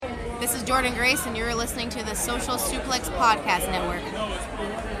This is Jordan Grace, and you're listening to the Social Suplex Podcast Network.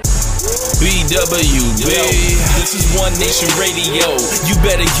 BWB, this is One Nation Radio. You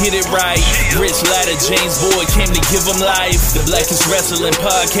better get it right. Rich Latta, James Boyd came to give them life. The Blackest Wrestling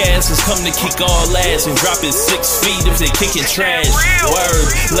Podcast has come to kick all ass and drop it 6 feet if they kicking trash.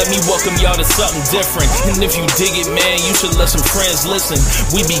 Word, let me welcome y'all to something different. And if you dig it, man, you should let some friends listen.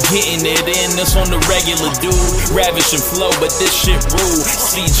 We be getting it in, this on the regular, dude. Ravish and flow, but this shit rude.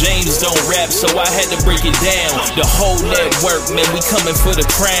 See, James don't rap, so I had to break it down. The whole network, man, we coming for the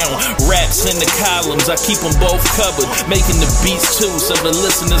crown. Raps in the columns, I keep them both covered. Making the beats too, so the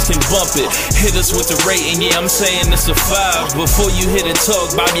listeners can bump it. Hit us with the rating, yeah, I'm saying it's a 5. Before you hit it,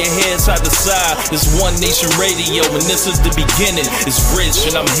 talk, bob your head side to side. It's One Nation Radio, and this is the beginning. It's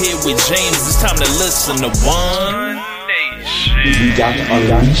Rich, and I'm here with James. It's time to listen to One Nation. We got to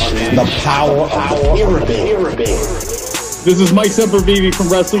unleash the power of the pyramid. This is Mike Sempervive from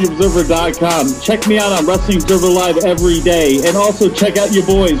WrestlingObserver.com. Check me out on Wrestling Observer Live every day. And also check out your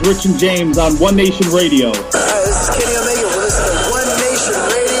boys, Rich and James, on One Nation Radio. Hi, this is Kenny Omega. We're listening to One Nation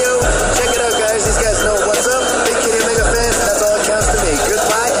Radio. Check it out, guys. These guys know what's up. Big Kenny Omega fans, that's all that counts to me.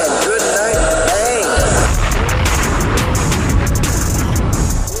 Goodbye and good night.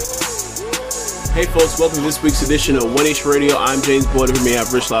 Thanks. Hey, folks. Welcome to this week's edition of One Nation Radio. I'm James Boyd. Over me, I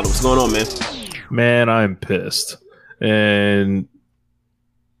have Rich Latta. What's going on, man? Man, I'm pissed. And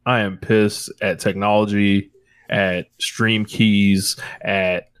I am pissed at technology, at stream keys,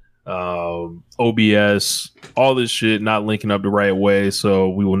 at OBS, all this shit not linking up the right way. So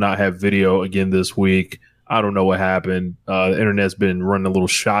we will not have video again this week. I don't know what happened. The internet's been running a little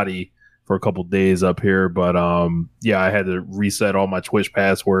shoddy for a couple days up here. But yeah, I had to reset all my Twitch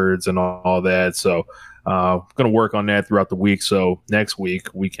passwords and all that. So I'm going to work on that throughout the week. So next week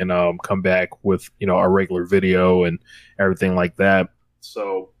we can come back with, our regular video and everything like that.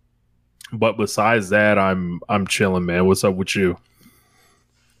 So, but besides that, I'm chilling, man. What's up with you?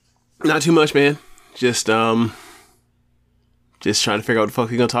 Not too much, man. Just trying to figure out what the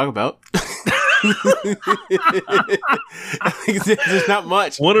fuck we're going to talk about. I think there's not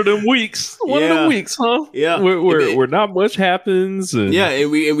much. One of them weeks, huh? Yeah, where not much happens. And yeah, and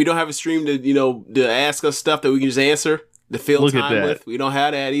we don't have a stream to ask us stuff that we can just answer to fill time with. We don't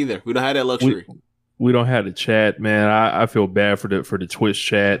have that either. We don't have that luxury. We don't have the chat, man. I feel bad for the Twitch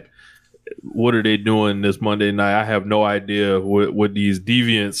chat. What are they doing this Monday night? I have no idea what these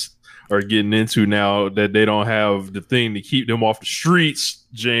deviants are getting into now that they don't have the thing to keep them off the streets,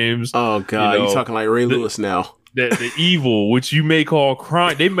 James. Oh God, you're talking like Ray Lewis now. The evil, which you may call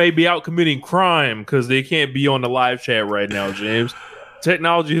crime, they may be out committing crime because they can't be on the live chat right now, James.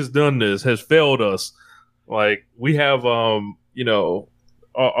 Technology has done this, has failed us. Like we have, all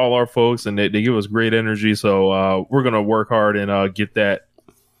our folks, and they give us great energy. So we're gonna work hard and get that,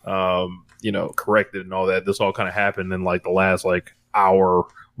 corrected and all that. This all kind of happened in like the last hour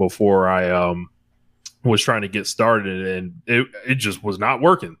before I was trying to get started, and it just was not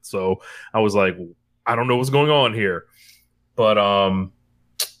working. So I was like, I don't know what's going on here. But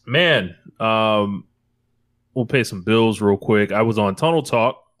man, we'll pay some bills real quick. I was on Tunnel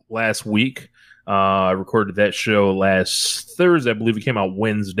Talk last week. I recorded that show last Thursday. I believe it came out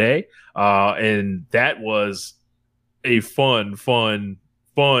Wednesday. And that was a fun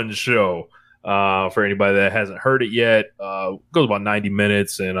show. For anybody that hasn't heard it yet, goes about 90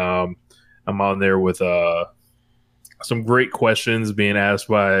 minutes, and I'm on there with some great questions being asked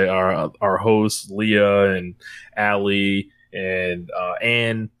by our hosts Leah and Allie and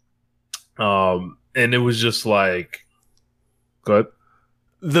Ann, and it was just like, good.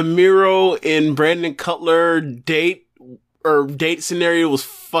 The Miro and Brandon Cutler date scenario was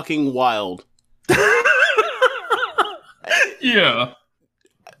fucking wild. Yeah.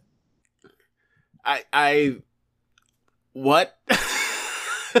 I what?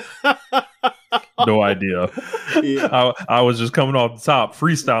 No idea. Yeah. I was just coming off the top,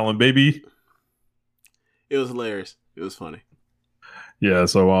 freestyling, baby. It was hilarious. It was funny. Yeah,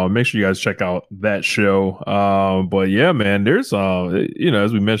 so make sure you guys check out that show. But yeah, man, there's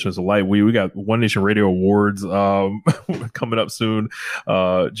as we mentioned, it's a light week. We got One Nation Radio Awards coming up soon.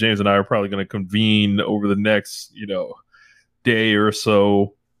 James and I are probably going to convene over the next day or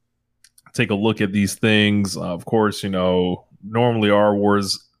so, take a look at these things. Of course, normally our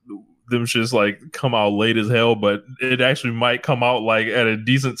awards, them just come out late as hell, but it actually might come out at a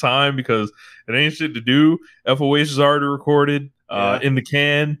decent time because it ain't shit to do. FOH is already recorded. In the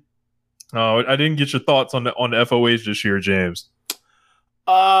can. I didn't get your thoughts on the FOH this year, James.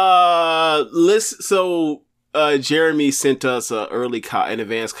 Jeremy sent us an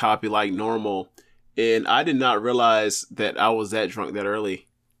advance copy like normal, and I did not realize that I was that drunk that early.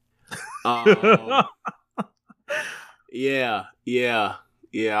 Yeah.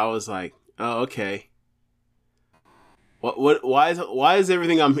 I was like, oh, okay. What? Why is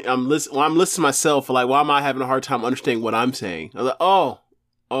everything I'm listening to myself? Like, why am I having a hard time understanding what I'm saying? I was like,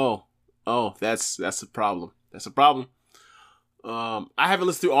 oh, that's a problem. That's a problem. I haven't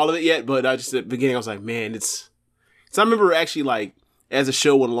listened through all of it yet, but I just at the beginning I was like, man, it's. So I remember actually like as the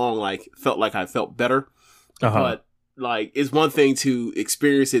show went along, like felt like I felt better, but like it's one thing to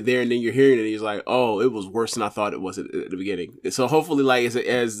experience it there and then you're hearing it and you're like, oh, it was worse than I thought it was at the beginning. So hopefully, like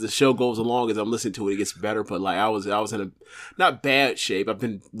as the show goes along, as I'm listening to it, it gets better. But like I was in a not bad shape. I've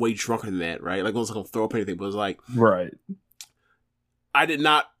been way drunker than that, right? Like I wasn't gonna throw up anything, but it was like right. I did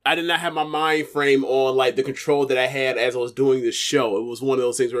not have my mind frame on like the control that I had as I was doing this show. It was one of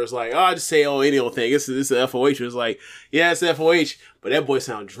those things where it's like, oh, I just say any old thing. This is FOH. It was like, yeah, it's FOH, but that boy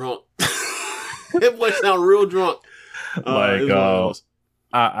sound drunk. That boy sound real drunk. I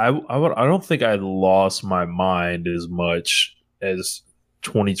don't think I lost my mind as much as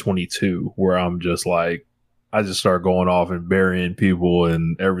 2022, where I'm just like, I just start going off and burying people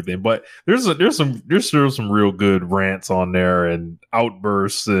and everything. But there's still some real good rants on there and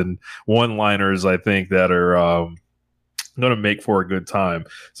outbursts and one-liners, I think, that are going to make for a good time.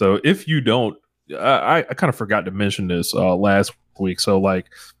 So if you don't, I kind of forgot to mention this last week. So like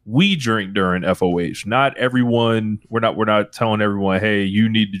we drink during FOH. Not everyone. We're not telling everyone, hey, you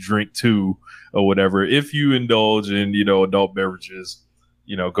need to drink too or whatever. If you indulge in adult beverages,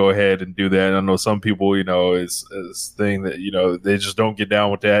 go ahead and do that. I know some people, it's thing that, they just don't get down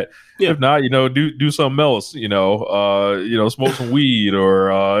with that. Yeah. If not, do something else, smoke some weed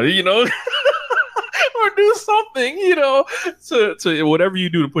or, or do something, to whatever you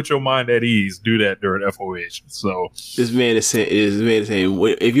do to put your mind at ease, do that during FOH. So this man is saying,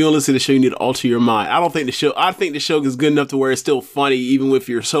 if you don't listen to the show, you need to alter your mind. I think the show is good enough to where it's still funny, even if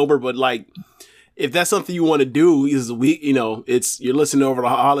you're sober, but like, if that's something you want to do, is a week, you're listening over the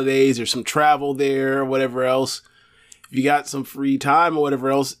holidays, there's some travel there, or whatever else. If you got some free time or whatever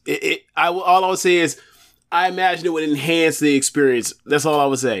else, all I would say is, I imagine it would enhance the experience. That's all I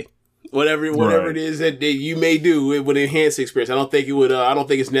would say. Whatever it is that you may do, it would enhance the experience. I don't think it would. I don't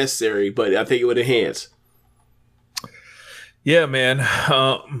think it's necessary, but I think it would enhance. Yeah, man.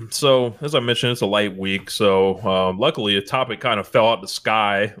 So as I mentioned, it's a light week. So luckily, a topic kind of fell out the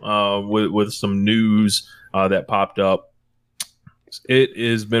sky with some news that popped up. It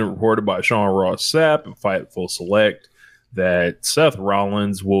has been reported by Sean Ross Sapp and Fightful Select that Seth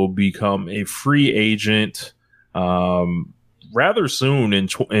Rollins will become a free agent rather soon in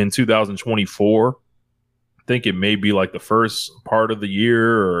 2024. I think it may be like the first part of the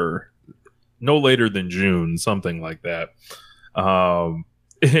year or no later than June, something like that.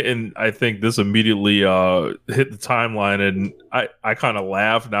 And I think this immediately hit the timeline, and I kind of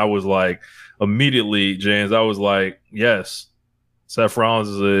laughed, and I was like, immediately, James, I was like, yes, Seth Rollins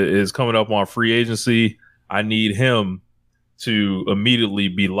is coming up on free agency. I need him to immediately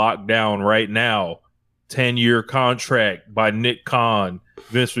be locked down right now. 10-year contract by Nick Khan,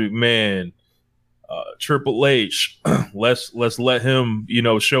 Vince McMahon, Triple H. Let's let him,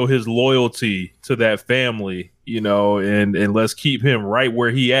 show his loyalty to that family, and let's keep him right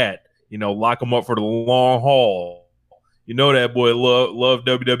where he at, lock him up for the long haul. That boy love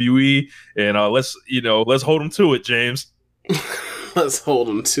WWE, and let's hold him to it, James. Let's hold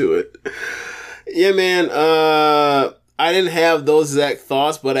him to it. Yeah, man. I didn't have those exact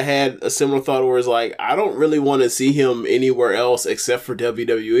thoughts, but I had a similar thought where it's like, I don't really want to see him anywhere else except for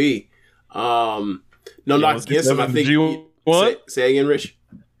WWE. No, not against him. I think. Say again, Rich.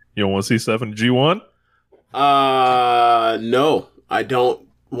 You don't want to see Seth in the G1? No, I don't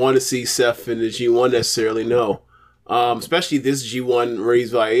want to see Seth in the G1 necessarily. No, especially this G1 where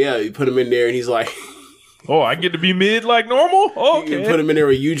he's like, yeah, you put him in there and he's like, oh, I get to be mid like normal. Oh, okay. You put him in there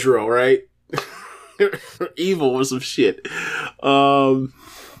with Udro, right? Evil or some shit. But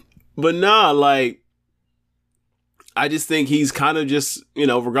nah, like, I just think he's kind of just,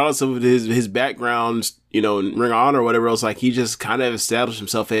 regardless of his background, in Ring of Honor or whatever else, like, he just kind of established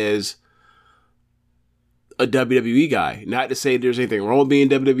himself as a WWE guy. Not to say there's anything wrong with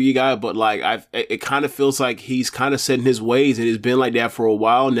being a WWE guy, but like, it kind of feels like he's kind of set in his ways, and it's been like that for a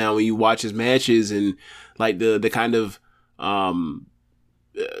while now. When you watch his matches and like the kind of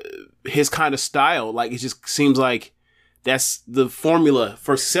his kind of style, like, it just seems like that's the formula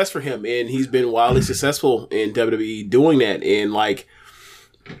for success for him, and he's been wildly successful in WWE doing that. And like,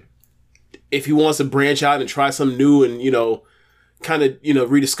 if he wants to branch out and try something new and kind of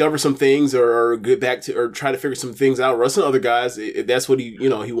rediscover some things or get back to or try to figure some things out, wrestling other guys, if that's what he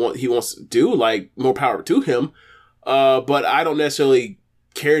wants to do, like, more power to him. But I don't necessarily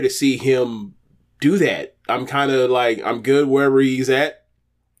care to see him do that. I'm kind of like, I'm good wherever he's at.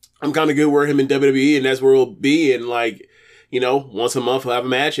 I'm kind of good where him in WWE, and that's where he'll be. And like, you know, once a month he'll have a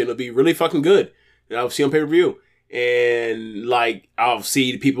match and it'll be really fucking good. And I'll see on pay-per-view. And like, I'll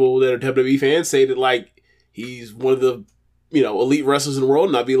see the people that are WWE fans say that like, he's one of the, you know, elite wrestlers in the world.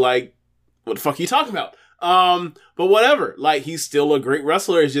 And I'll be like, what the fuck are you talking about? But whatever. Like, he's still a great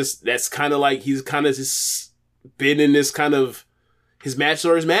wrestler. It's just, that's kind of like, he's kind of just been in this kind of, his matches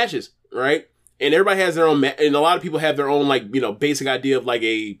are his matches, right? And everybody has their own, and a lot of people have their own, like, you know, basic idea of like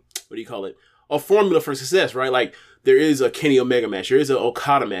a, what do you call it? A formula for success, right? Like, there is a Kenny Omega match, there is an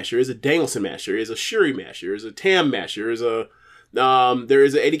Okada match, there is a Danielson match, there is a Shuri match, there is a Tam match, there is an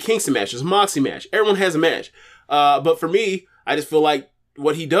Eddie Kingston match, there's a Moxley match. Everyone has a match. But for me, I just feel like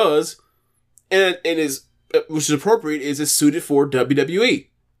what he does, and is, which is appropriate, is it's suited for WWE.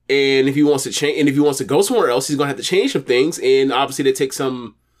 And if he wants to change, and if he wants to go somewhere else, he's gonna have to change some things. And obviously, they take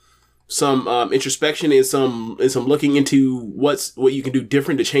some introspection and some looking into what you can do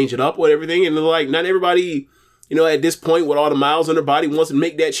different to change it up with everything. And like, not everybody, you know, at this point with all the miles on their body wants to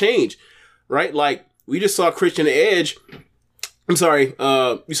make that change, right? Like, we just saw Christian and Edge. I'm sorry,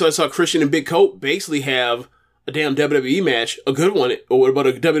 we saw Christian and Big Coat basically have a damn WWE match, a good one, or what about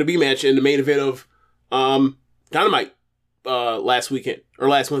a WWE match in the main event of Dynamite last weekend or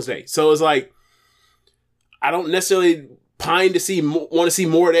last Wednesday. So it's like, I don't necessarily want to see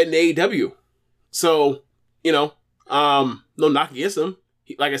more of that in AEW. So, you know, no knock against him.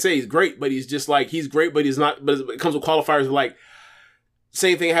 Like I say, he's great, but he's just like, he's great, but he's not, but it comes with qualifiers of like,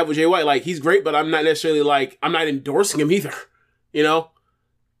 same thing I have with Jay White. Like, he's great, but I'm not necessarily like, I'm not endorsing him either, you know?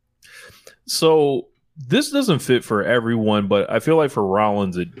 So this doesn't fit for everyone, but I feel like for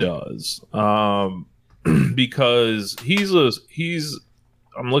Rollins it does. Because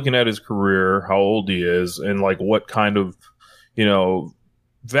I'm looking at his career, how old he is, and like what kind of, you know,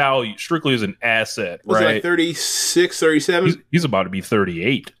 value strictly as an asset, Was right? it like 36, 37? He's about to be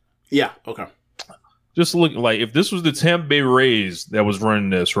 38. Yeah, okay. Just look, like, if this was the Tampa Bay Rays that was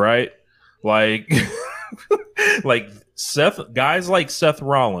running this, right? Like, like guys like Seth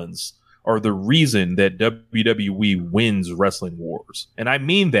Rollins are the reason that WWE wins wrestling wars. And I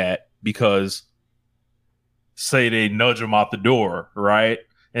mean that because, say they nudge him out the door, right?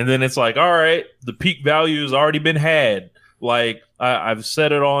 And then it's like, all right, the peak value has already been had. Like, I've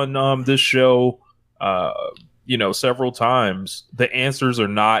said it on this show, you know, several times. The answers are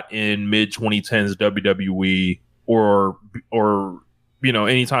not in mid 2010s WWE or you know,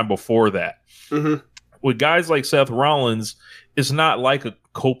 anytime before that. Mm-hmm. With guys like Seth Rollins, it's not like a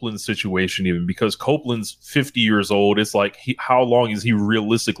Copeland situation even, because Copeland's 50 years old. It's like, how long is he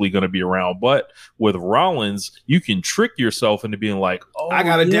realistically going to be around? But with Rollins, you can trick yourself into being like, oh, I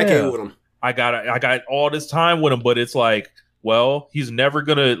got a decade with him. I got all this time with him, but it's like, well, he's never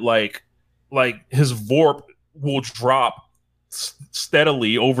gonna like his VORP will drop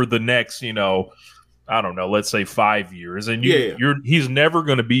steadily over the next, you know, I don't know, let's say 5 years, and he's never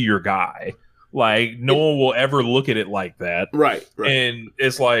gonna be your guy. Like, no one will ever look at it like that, right? And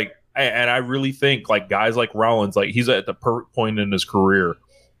it's like, and I really think like guys like Rollins, like, he's at the perfect point in his career.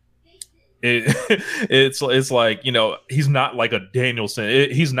 It's like, you know, he's not like a Danielson.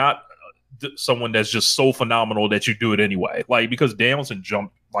 He's not someone that's just so phenomenal that you do it anyway. Like, because Danielson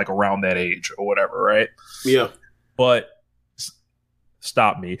jumped like around that age or whatever, right? Yeah. But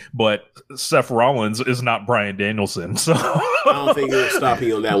stop me. But Seth Rollins is not Bryan Danielson, so I don't think it'll stop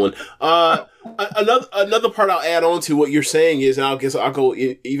you on that one. Another part I'll add on to what you're saying is, and I'll go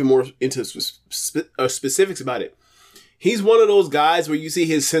even more into specifics about it. He's one of those guys where you see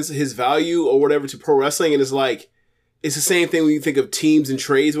his sense of his value or whatever to pro wrestling, and it's like, it's the same thing when you think of teams and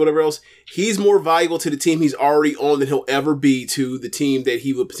trades, whatever else. He's more valuable to the team he's already on than he'll ever be to the team that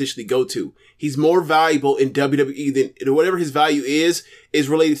he would potentially go to. He's more valuable in WWE than whatever his value is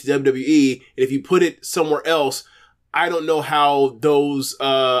related to WWE. And if you put it somewhere else, I don't know how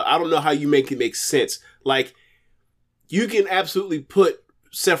I don't know how you make it make sense. Like, you can absolutely put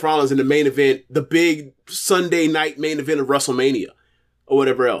Seth Rollins in the main event, the big Sunday night main event of WrestleMania or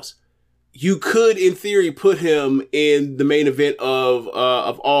whatever else. You could, in theory, put him in the main event of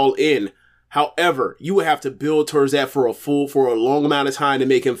All In. However, you would have to build towards that for a long amount of time to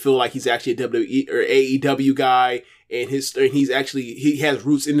make him feel like he's actually a WWE or AEW guy, and he has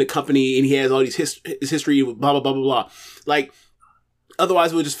roots in the company, and he has all these his history with blah blah blah blah blah. Like,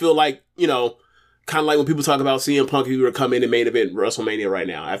 otherwise, it would just feel like, you know, kind of like when people talk about CM Punk, he would come in and main event WrestleMania right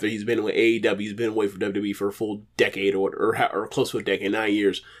now after he's been with AEW, he's been away from WWE for a full decade or close to a decade, 9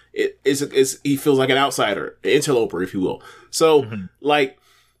 years. He feels like an outsider, an interloper, if you will. So, like,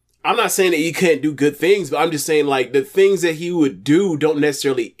 I'm not saying that he can't do good things, but I'm just saying like the things that he would do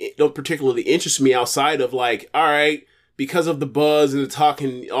don't particularly interest me outside of like, all right, because of the buzz and the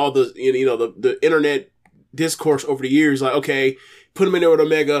talking, all the, the internet discourse over the years, like, okay, put him in there with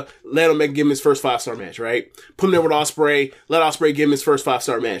Omega, let Omega give him his first 5-star match, right? Put him there with Ospreay, let Ospreay give him his first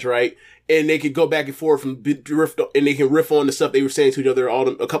 5-star match, right? And they could go back and forth and they can riff on the stuff they were saying to each other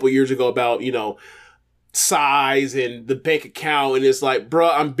a couple of years ago about, size and the bank account. And it's like,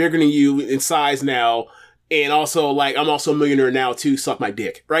 bruh, I'm bigger than you in size now. And also, like, I'm also a millionaire now too, suck my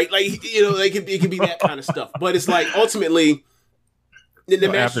dick, right? Like, it can be that kind of stuff. But it's like, ultimately, the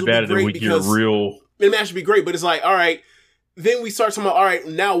match will be great because the match would be great, but it's like, all right, then we start talking about, all right,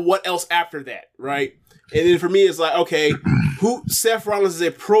 now what else after that, right? And then for me, it's like, okay, Seth Rollins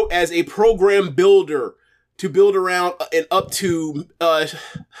is as a program builder to build around and up to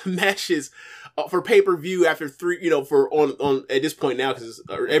matches for pay-per-view after 3, for on at this point now, because it's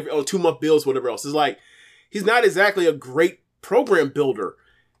on 2-month bills, whatever else. It's like, he's not exactly a great program builder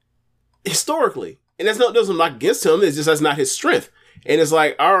historically. And doesn't knock against him. It's just that's not his strength. And it's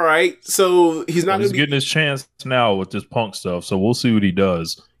like, all right, so he's not getting his chance now with this Punk stuff, so we'll see what he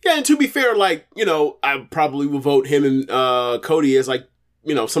does. Yeah, and to be fair, like, I probably will vote him and Cody as like,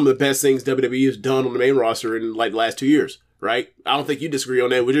 some of the best things WWE has done on the main roster in like the last 2 years, right? I don't think you disagree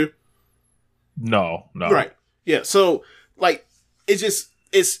on that, would you? No. Right. Yeah, so like it's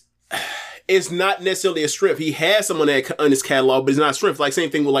not necessarily a strength. He has some on his catalog, but it's not a strength. Like same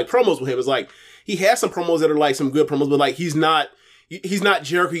thing with like promos with him. It's like he has some promos that are like some good promos, but like he's not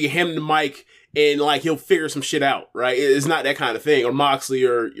Jericho. You hand him the mic and like he'll figure some shit out, right? It's not that kind of thing. Or Moxley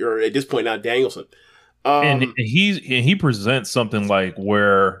or at this point now Danielson. And he presents something like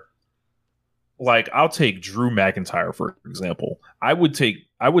where, like, I'll take Drew McIntyre for example. I would sign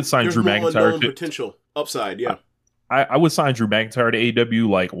Drew McIntyre to potential upside. Yeah, I would sign Drew McIntyre to AEW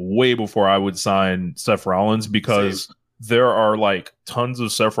like way before I would sign Seth Rollins because there are like tons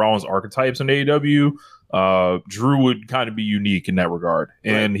of Seth Rollins archetypes in AEW. Drew would kind of be unique in that regard,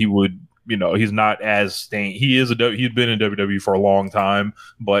 and he would. He's not as stained. He's been in WWE for a long time,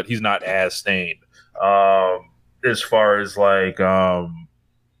 but he's not as stained. As far as like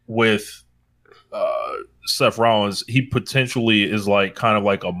with Seth Rollins, he potentially is like kind of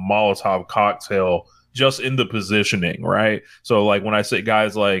like a Molotov cocktail just in the positioning, right? So like when I say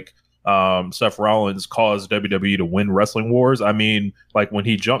guys like Seth Rollins caused WWE to win Wrestling Wars, I mean like when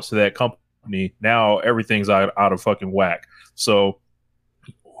he jumps to that company, now everything's out of fucking whack. So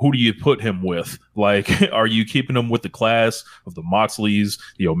who do you put him with? Like, are you keeping him with the class of the Moxleys,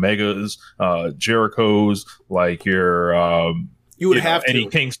 the Omegas, Jerichos, like your you would have Eddie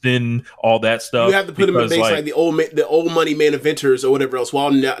Kingston, all that stuff? You have to put him in base like the old money main eventers or whatever else,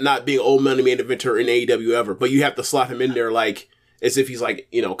 while not being old money main eventer in AEW ever. But you have to slot him in there like as if he's like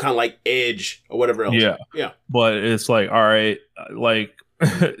kind of like Edge or whatever else. Yeah. But it's like, all right, like.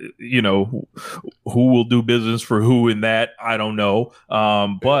 Who will do business for who in that? I don't know.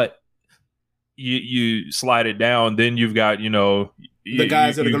 But you slide it down, then you've got, the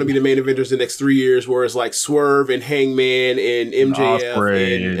guys that are going to be the main eventers the next 3 years, where it's like Swerve and Hangman and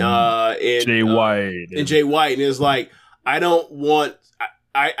MJF and Jay White and Jay White. And it's like, I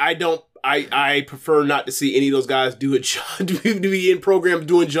prefer not to see any of those guys do a job, to be in programs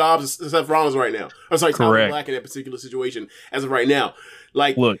doing jobs except Rollins right now. I'm sorry, Tyler Black in that particular situation as of right now.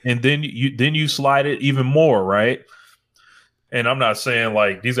 Like, look, and then you slide it even more, right? And I'm not saying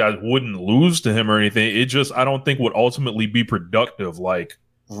like these guys wouldn't lose to him or anything. It just I don't think would ultimately be productive, like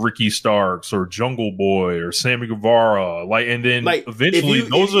Ricky Starks or Jungle Boy or Sammy Guevara. Like, and then like, eventually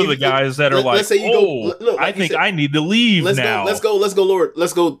those are the guys that are like, I think I need to leave now. Let's go lower.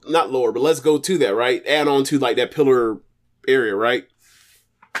 Let's go not lower, but let's go to that, right? Add on to like that pillar area, right?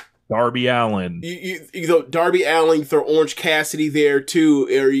 Darby Allin. You throw Darby Allin, you throw Orange Cassidy there too,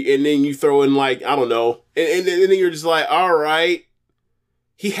 and then you throw in like, I don't know. And then you're just like, all right,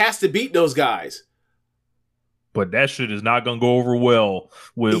 he has to beat those guys. But that shit is not gonna go over well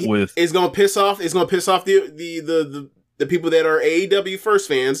with it's gonna piss off the people that are AEW first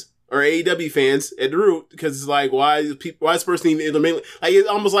fans or AEW fans at the root, because it's like, why is this person even like, it's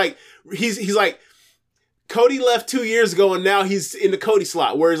almost like he's like, Cody left 2 years ago and now he's in the Cody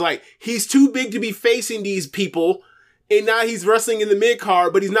slot, where it's like he's too big to be facing these people, and now he's wrestling in the mid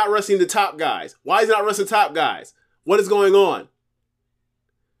card, but he's not wrestling the top guys. Why is he not wrestling top guys? What is going on?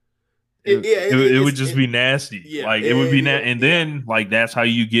 It would just be nasty. Yeah, like it would be and then like that's how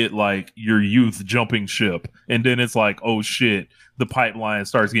you get like your youth jumping ship, and then it's like, oh shit, the pipeline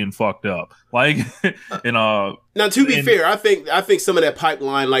starts getting fucked up. Like, and now to be fair, I think some of that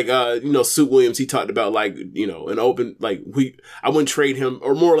pipeline, like Sue Williams, he talked about like an open I wouldn't trade him,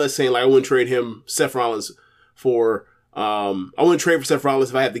 or more or less saying like I wouldn't trade him Seth Rollins for I wouldn't trade for Seth Rollins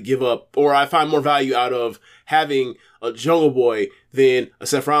if I had to give up, or I find more value out of having a Jungle Boy than a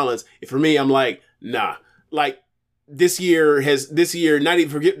Seth Rollins. And for me, I'm like, nah. Like this year, not even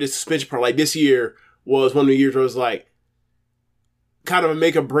forget the suspension part. Like this year was one of the years where it was like kind of a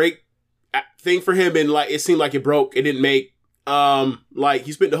make or break thing for him, and like it seemed like it broke. It didn't make. Like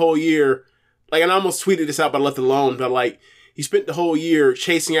he spent the whole year, like, and I almost tweeted this out, but I left it alone. But like, he spent the whole year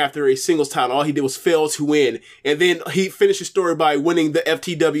chasing after a singles title. All he did was fail to win. And then he finished his story by winning the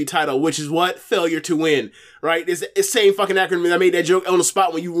FTW title, which is what? Failure to win. Right? It's the same fucking acronym. I made that joke on the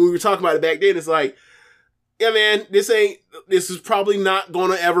spot when we were talking about it back then. It's like, yeah, man, this is probably not going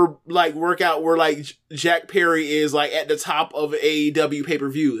to ever like work out where like Jack Perry is like at the top of AEW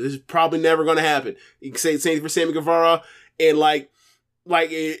pay-per-view. This is probably never going to happen. You can say the same thing for Sammy Guevara, and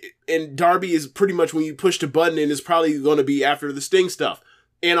and Darby is pretty much when you push the button, and it's probably going to be after the Sting stuff.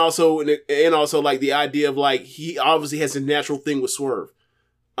 And also like the idea of like, he obviously has a natural thing with Swerve,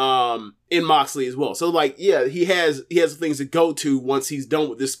 in Moxley as well. So like, yeah, he has things to go to once he's done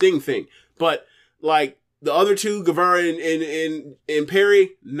with this Sting thing. But like the other two, Guevara and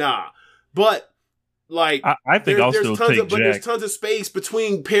Perry, nah. But like, I think I'll still take Jack. But there's tons of space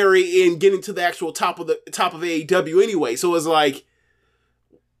between Perry and getting to the actual top of AEW anyway. So it's like,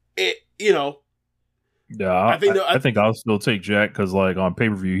 Yeah, I think I'll still take Jack because, like, on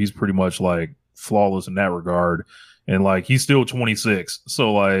pay-per-view, he's pretty much like flawless in that regard, and like he's still 26,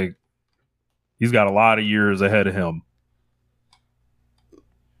 so like he's got a lot of years ahead of him.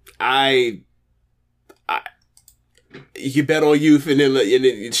 You can bet on youth, and then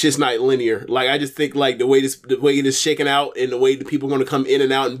it's just not linear. Like, I just think like the way it is shaking out, and the way the people are going to come in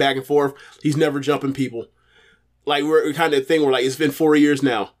and out and back and forth, he's never jumping people. Like, we're kind of thing where like it's been 4 years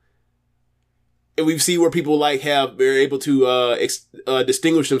now. And we've seen where people like they're able to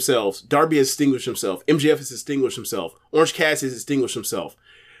distinguish themselves. Darby has distinguished himself. MJF has distinguished himself. Orange Cassidy has distinguished himself.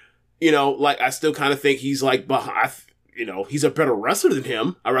 Like, I still kind of think he's like behind. He's a better wrestler than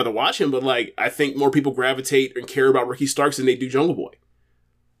him. I'd rather watch him, but like, I think more people gravitate and care about Ricky Starks than they do Jungle Boy.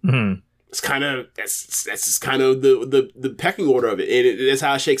 Mm-hmm. It's kind of that's kind of the pecking order of it, and that's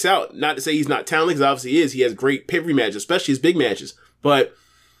how it shakes out. Not to say he's not talented, because obviously he is. He has great pay-per-view matches, especially his big matches, but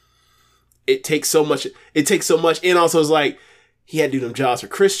it takes so much. And also it's like, he had to do them jobs for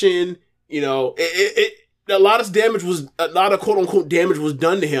Christian. A lot of quote unquote damage was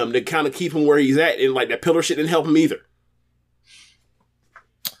done to him to kind of keep him where he's at. And like, that pillar shit didn't help him either.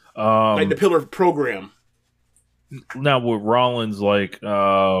 Like the pillar program. Now with Rollins, like,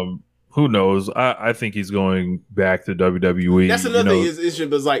 who knows? I think he's going back to WWE. That's another thing.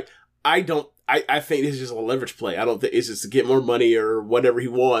 Is like, I think this is just a leverage play. I don't think it's just to get more money or whatever he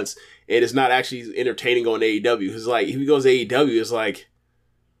wants, and it's not actually entertaining on AEW. Because like, if he goes to AEW, it's like,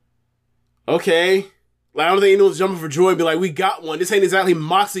 okay, like, I don't think anyone's jumping for joy and be like, we got one. This ain't exactly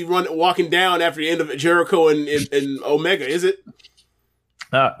Moxley walking down after the end of Jericho and Omega, is it?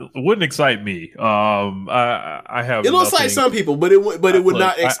 It wouldn't excite me. I have. It'll excite some people, but it would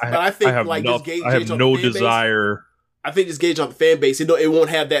not. I think I have no desire. I think just gauge on the fan base, it won't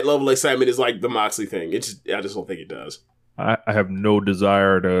have that level of excitement as like the Moxley thing. I just don't think it does. I have no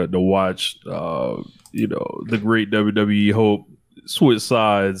desire to watch, the great WWE Hope switch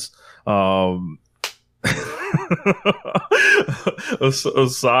sides.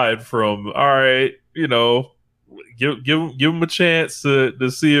 Aside from, all right, give him a chance to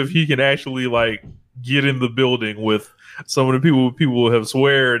see if he can actually like get in the building with some of the people have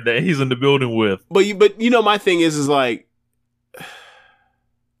swear that he's in the building with. But my thing is like,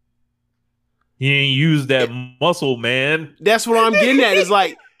 he ain't used that muscle, man. That's what I'm getting at. Is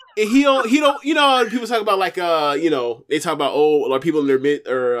like, he don't. People talk about like, they talk about like people in their mid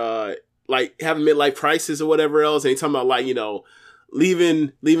or like having midlife crisis or whatever else. And they talking about like,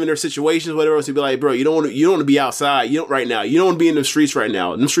 leaving their situations, whatever else. He'd be like, bro, you don't want to be outside. You don't right now. You don't want to be in the streets right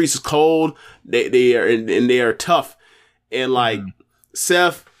now. And the streets is cold. They are and they are tough. And like,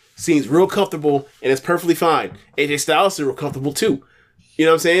 Seth seems real comfortable, and it's perfectly fine. AJ Styles is real comfortable too. You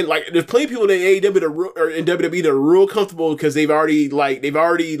know what I'm saying? Like, there's plenty of people in AEW or in WWE that are real comfortable because they're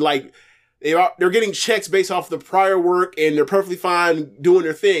getting checks based off the prior work, and they're perfectly fine doing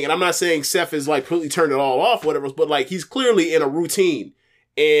their thing. And I'm not saying Seth is like completely turned it all off, whatever, but like, he's clearly in a routine,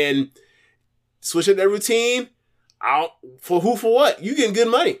 and switching that routine out for what? You getting good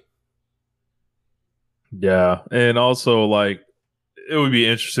money. Yeah, and also like, it would be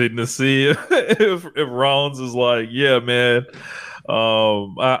interesting to see if Rollins is like, yeah, man,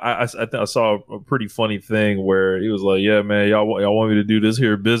 I think I saw a pretty funny thing where he was like, "Yeah, man, y'all want me to do this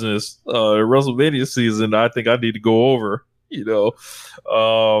here business WrestleMania season? I think I need to go over."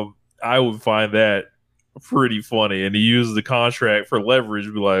 I would find that pretty funny, and he used the contract for leverage.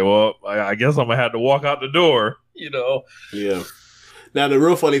 Be like, "Well, I guess I'm gonna have to walk out the door." Yeah. Now the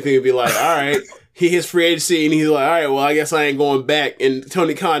real funny thing would be like, all right, he hits free agency, and he's like, all right, well, I guess I ain't going back. And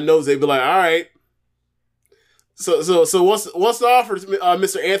Tony Khan knows they'd be like, all right. So what's the offer,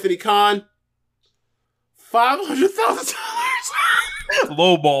 Mr. Anthony Khan? $500,000.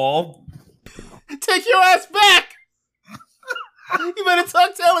 Low ball. Take your ass back. You better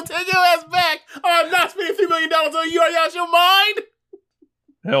tuck tail and take your ass back. Oh, I'm not spending $3 million on you. Are you out your mind?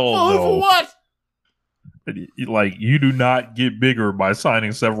 Hell no. For what? Like, you do not get bigger by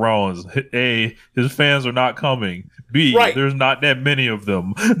signing Seth Rollins. A, his fans are not coming. B, there's not that many of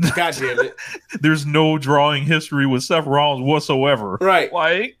them. God damn it. There's no drawing history with Seth Rollins whatsoever. Right.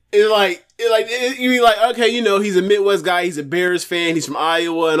 You be like, okay, he's a Midwest guy. He's a Bears fan. He's from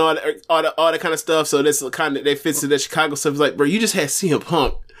Iowa and all that kind of stuff. So that's kind of, they fits into that Chicago stuff. It's like, bro, you just had CM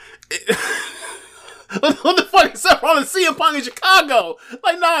Punk. What the fuck is Seth Rollins CM Punk in Chicago?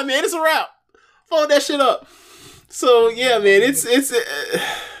 Like, nah, man, it's a wrap. Fold that shit up. So yeah, man, it's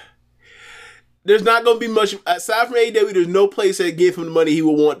there's not going to be much aside from AEW. There's no place that give him the money he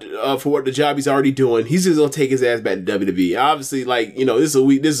would want for what the job he's already doing. He's just going to take his ass back to WWE. Obviously, like,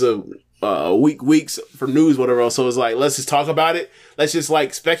 this is a weeks for news, whatever else. So it's like, let's just talk about it. Let's just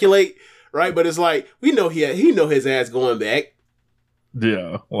like speculate, right? But it's like, we know he know his ass going back.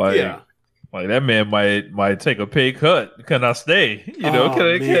 Yeah, like that man might take a pay cut. Can I stay? Can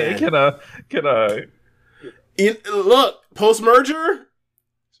I? Look, post merger,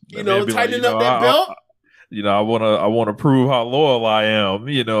 tightening up that belt. I want to prove how loyal I am.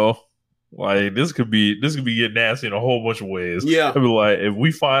 Like this could be getting nasty in a whole bunch of ways. Yeah, I'd be like, if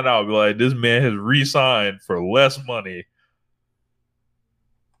we find out, I'd be like, this man has re-signed for less money.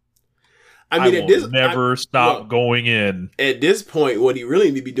 I will never stop going in. At this point, what he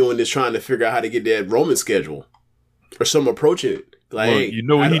really need to be doing is trying to figure out how to get that Roman schedule or some approaching it. Like,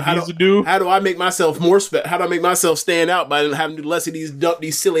 what he needs to do? How do I make myself how do I make myself stand out by having to do less of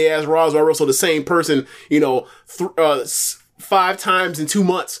these silly ass Raws where I wrestle the same person, 5 times in 2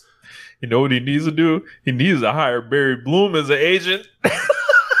 months? You know what he needs to do? He needs to hire Barry Bloom as an agent.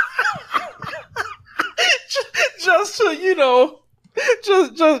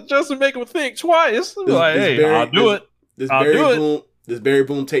 just to, just to make him think twice. I'll do it. Does Barry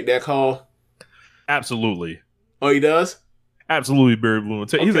Bloom take that call? Absolutely. Oh, he does? Absolutely, Barry Bloom.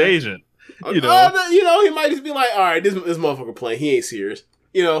 He's an agent. He might just be like, all right, this motherfucker playing. He ain't serious.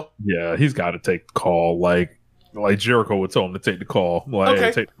 Yeah, he's got to take the call. Like Jericho would tell him to take the call.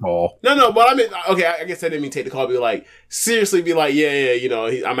 Take the call. No, but I mean, okay, I guess I didn't mean take the call. Be like, seriously, be like, yeah,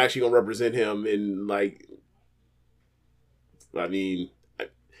 I'm actually gonna represent him, and like, I mean,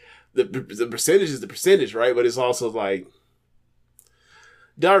 the percentage is the percentage, right? But it's also like,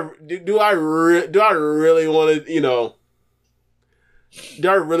 do I really want to, do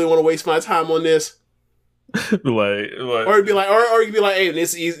I really want to waste my time on this? Or you'd be like, hey,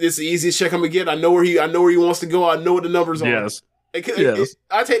 this is the easiest check I'm gonna get. I know where he wants to go. I know what the numbers are. Yes. I changed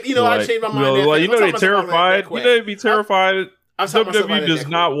my mind. They're terrified. They'd be terrified. WWE does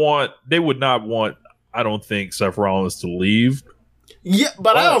not want. They would not want. I don't think Seth Rollins to leave. Yeah,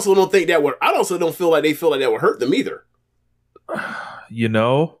 but I also don't think that would. I also don't feel like they feel like that would hurt them either.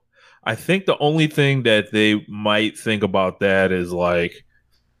 I think the only thing that they might think about that is like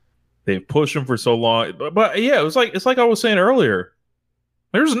they push him for so long. But yeah, it's like I was saying earlier.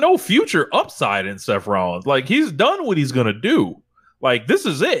 There's no future upside in Seth Rollins. Like, he's done what he's gonna do. Like, this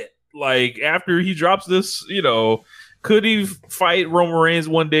is it. Like, after he drops this, could he fight Roman Reigns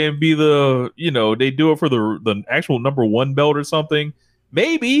one day and be they do it for the actual number 1 belt or something?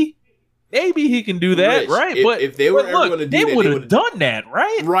 Maybe he can do that, right? If they were ever going to do that, they would have done that,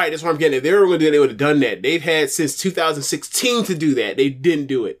 right? Right, that's what I'm getting. If they were going to do it, they would have done that. They've had since 2016 to do that. They didn't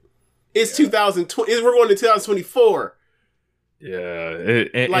do it. It's 2020. We're going to 2024. Yeah,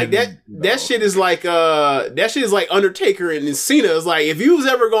 that shit is like Undertaker and Cena. It's like, if you was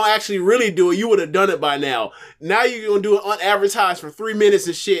ever gonna actually really do it, you would have done it by now. Now you're gonna do it unadvertised for 3 minutes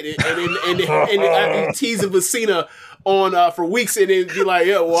and shit, and tease it with Cena on for weeks, and then be like,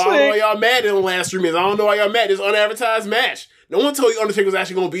 yeah, well, I don't know why y'all mad in the last 3 minutes. I don't know why y'all mad. This unaadvertised match. No one told you Undertaker was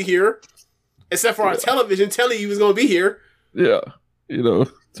actually gonna be here, except for our television telling you he was gonna be here. Yeah,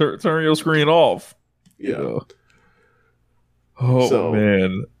 turn your screen off. Yeah.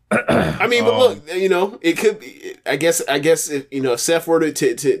 Man. I mean, but look, it could be. I guess if if Seth were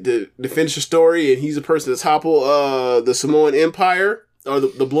to finish the story, and he's a person to topple the Samoan Empire or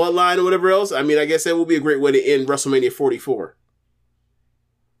the Bloodline or whatever else. I mean, I guess that would be a great way to end WrestleMania 44.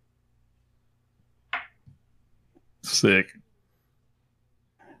 Sick.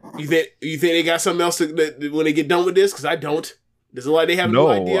 You think they got something else when they get done with this? Because I don't. There's a lot they have no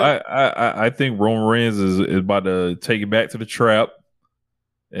idea. I think Roman Reigns is about to take it back to the trap,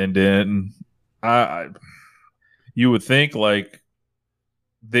 and then you would think like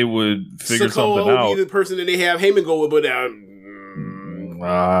they would figure something out. Would be the person that they have Heyman go with, but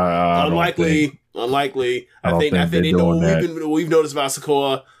unlikely. I think they know what we've noticed about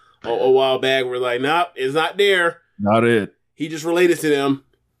Sikoa a while back. We're like, nope, it's not there. Not it. He just related to them.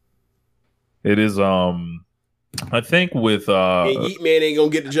 It is. I think with and Yeet Man ain't gonna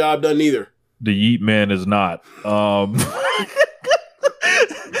get the job done either. The Yeet Man is not.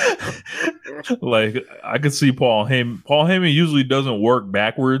 Like I could see Paul Heyman. Paul Heyman usually doesn't work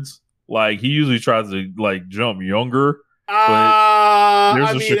backwards. Like he usually tries to like jump younger.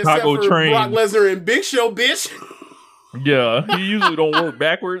 There's a Chicago train. Brock Lesnar and Big Show, bitch. Yeah, he usually don't work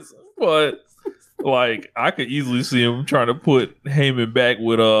backwards, but like I could easily see him trying to put Heyman back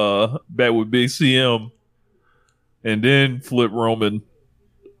with Big CM, and then flip Roman.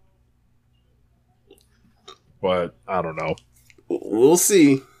 But I don't know. We'll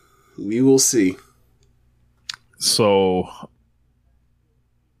see. We will see. So,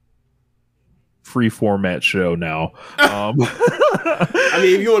 free format show now. I mean,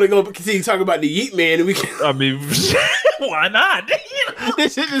 if you want to go continue talking about the Yeet Man, we can. I mean, why not?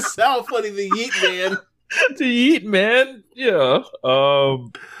 This shit just sound funny. The Yeet Man. The Yeet Man, yeah.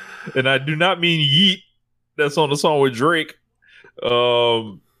 And I do not mean Yeet. That's on the song with Drake.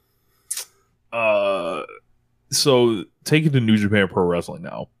 So taking to New Japan Pro Wrestling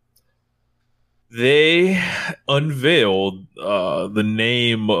now. They unveiled the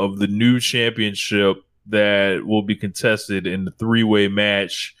name of the new championship that will be contested in the three-way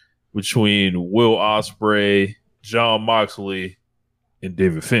match between Will Ospreay, Jon Moxley, and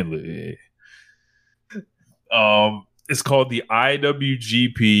David Finlay. It's called the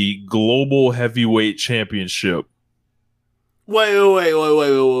IWGP Global Heavyweight Championship. Wait.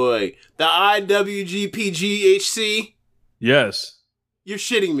 The IWGP GHC? Yes. You're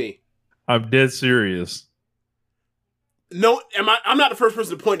shitting me. I'm dead serious. No, I'm not the first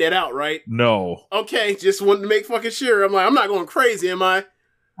person to point that out, right? No. Okay, just wanted to make fucking sure. I'm like, I'm not going crazy, am I?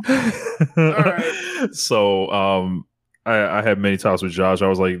 All right. So, I had many talks with Josh. I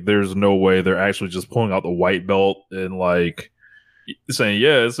was like, there's no way they're actually just pulling out the white belt and like saying,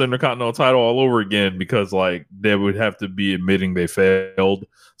 yeah, it's Intercontinental title all over again, because like they would have to be admitting they failed.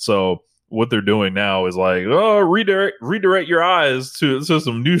 So what they're doing now is like, oh, redirect your eyes to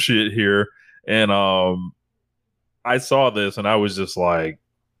some new shit here. And I saw this and I was just like,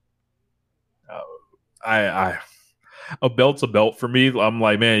 a belt's a belt for me. I'm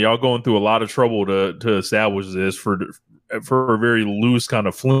like, man, y'all going through a lot of trouble to establish this for a very loose, kind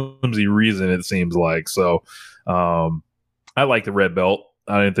of flimsy reason, it seems like. So I like the red belt.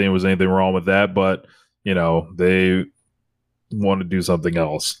 I didn't think there was anything wrong with that, but they want to do something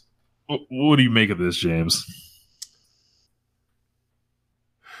else. What do you make of this, James?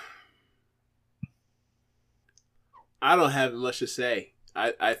 I don't have much to say.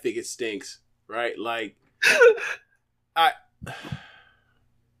 I think it stinks, right? Like,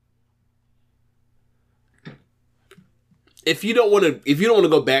 if you don't want to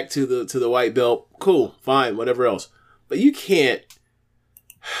go back to the white belt, cool, fine, whatever else. But you can't.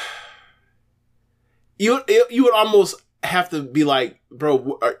 You would almost have to be like,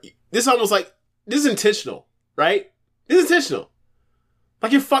 bro, this is almost like, this is intentional, right? This is intentional.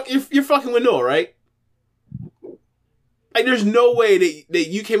 Like you're fucking with Noah, right? Like there's no way that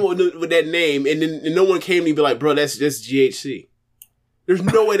you came up with that name and then no one came to you and be like, bro, that's GHC. There's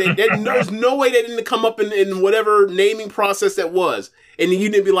no way there's no way that didn't come up in whatever naming process that was. And then you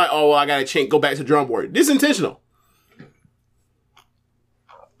didn't be like, oh, well, I gotta go back to drum board. This is intentional.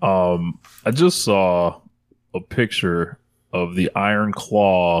 I just saw a picture of the Iron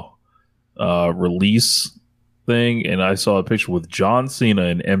Claw release thing, and I saw a picture with John Cena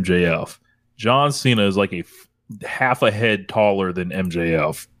and MJF. John Cena is like half a head taller than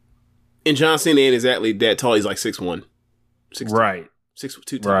MJF. And John Cena ain't exactly that tall. He's like 6'1". 6'2". Right.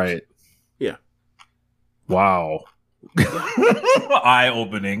 6'2". Right. Yeah. Wow.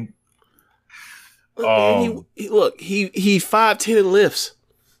 Eye-opening. Look, he 5'10" and lifts.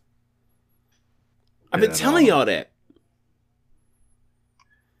 I've been telling y'all that.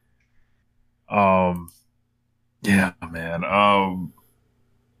 Yeah, man.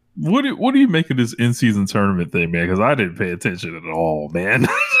 What do you make of this in-season tournament thing, man? Because I didn't pay attention at all, man.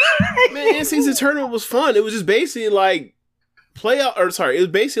 Man, in-season tournament was fun. It was just basically like it was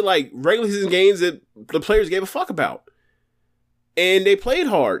basically like regular season games that the players gave a fuck about. And they played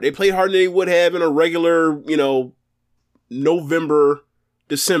hard. They played harder than they would have in a regular, November,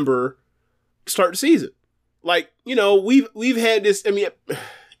 December start the season. Like, we've had this, I mean,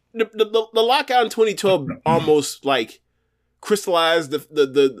 the lockout in 2012 almost like crystallized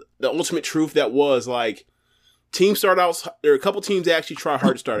the ultimate truth that was like teams start out. There are a couple teams that actually try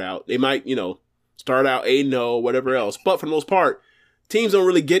hard to start out. They might, start out 8-0, whatever else. But for the most part, teams don't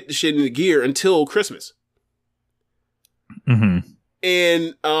really get the shit in the gear until Christmas. Mm-hmm.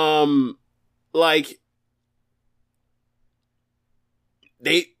 And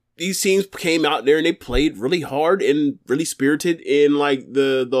these teams came out there and they played really hard and really spirited in like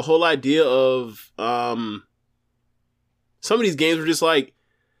the whole idea of some of these games were just like,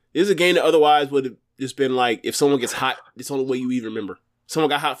 this is a game that otherwise would have just been like, if someone gets hot, it's the only way you even remember. Someone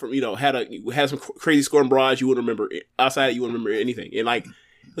got hot from, had some crazy scoring barrage, you wouldn't remember it. Outside it, you wouldn't remember anything. And like,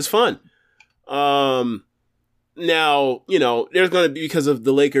 it was fun. Now, there's going to be, because of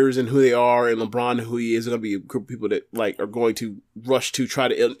the Lakers and who they are and LeBron and who he is, there's going to be a group of people that like are going to rush to try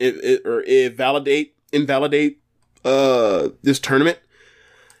to invalidate this tournament.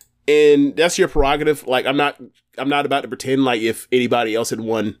 And that's your prerogative. Like, I'm not about to pretend like if anybody else had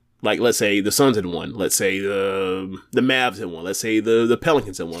won, like let's say the Suns had won, let's say the Mavs had won, let's say the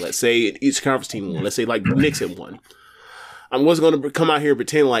Pelicans had won, let's say each conference team won, let's say like the Knicks had won. I wasn't going to come out here and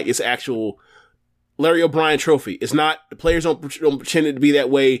pretend like it's actual Larry O'Brien trophy. It's not. The players don't pretend it to be that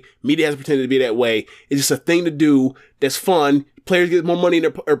way. Media hasn't pretended to be that way. It's just a thing to do that's fun. Players get more money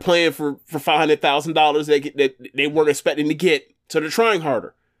and are playing for $500,000 that they weren't expecting to get, so they're trying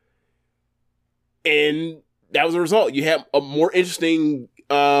harder. And that was the result. You have a more interesting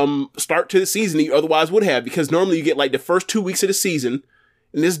start to the season than you otherwise would have, because normally you get like the first 2 weeks of the season,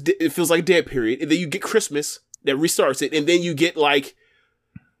 and it feels like a dead period, and then you get Christmas that restarts it, and then you get like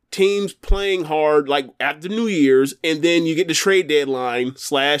teams playing hard like after New Year's, and then you get the trade deadline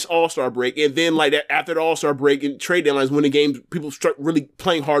 / All-Star break, and then like that after the All-Star break and trade deadlines, when the games people start really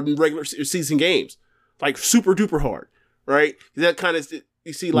playing hard in regular season games, like super duper hard, right? That kind of,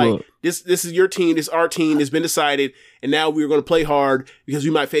 you see, like this is your team, this is our team, it's been decided, and now we're going to play hard because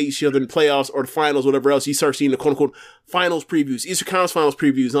we might face each other in the playoffs or the finals, whatever else. You start seeing the quote unquote finals previews, Eastern Conference finals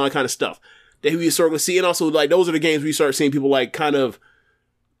previews, and all that kind of stuff that we start to see. And also like those are the games where you start seeing people like kind of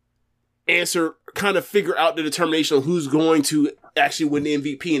figure out the determination of who's going to actually win the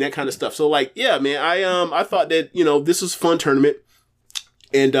MVP and that kind of stuff. So like, yeah, man, I thought that, this was a fun tournament.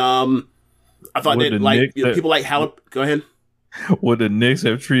 And, I thought that like, people like go ahead. Would the Knicks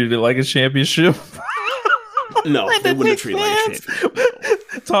have treated it like a championship? No, they wouldn't have treated it like a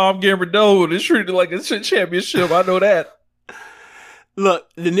championship. Tom Gambardella would have treated it like a championship. I know that. Look,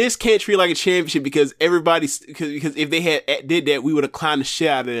 the Knicks can't treat it like a championship because because if they had did that, we would have clowned the shit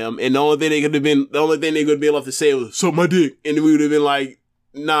out of them, and the only thing they could be able to say was "suck my dick," and we would have been like,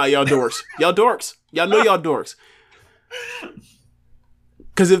 "Nah, y'all dorks, y'all know y'all dorks."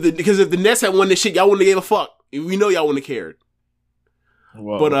 Because if the Nets had won this shit, y'all wouldn't have gave a fuck. We know y'all wouldn't have cared.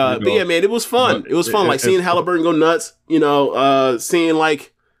 Well, but yeah, man, it was fun. It was fun, like seeing Halliburton go nuts. Seeing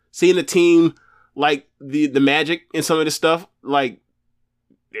the team like the Magic and some of this stuff, like.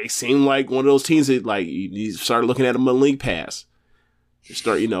 They seem like one of those teams that like you start looking at them on League Pass. You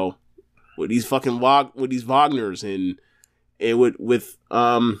start, with these fucking with these Wagners and with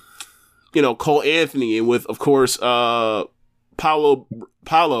Cole Anthony and with of course Paolo.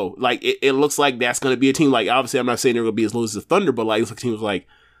 Like it looks like that's going to be a team. Like obviously I'm not saying they're going to be as low as the Thunder, but like it's like a team was like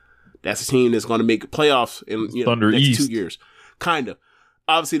that's a team that's going to make playoffs in Thunder next East. 2 years. Kind of.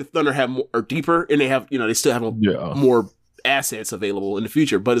 Obviously the Thunder are deeper and they have they still have more assets available in the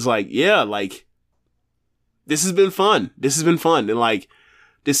future, but it's like, yeah, like this has been fun. And like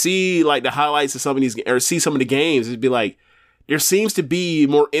to see like the highlights of some of these, or see some of the games, it'd be like there seems to be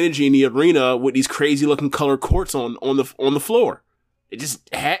more energy in the arena with these crazy looking color courts on the floor. It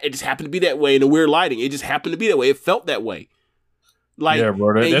just happened to be that way in the weird lighting. It just happened to be that way. It felt that way. Like, yeah,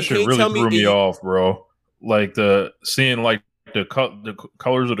 bro, that shit really threw me off, bro. Like seeing like the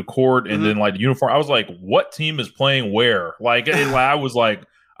colors of the court and then like the uniform. I was like, what team is playing where? Like, I was like,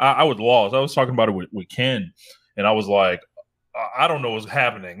 I was lost. I was talking about it with Ken, and I was like, I don't know what's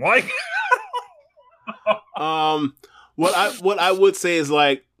happening. Like, what I would say is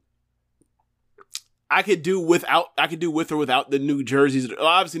like, I could do with or without the new jerseys.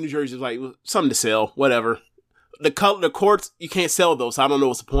 Obviously, New Jersey is like something to sell, whatever. The courts, you can't sell those, so I don't know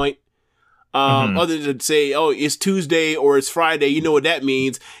what's the point. Other than to say, oh, it's Tuesday or it's Friday, you know what that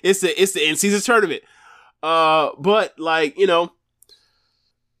means. It's the in-season tournament. But like, you know,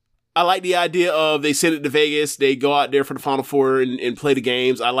 I like the idea of they send it to Vegas, they go out there for the Final Four and play the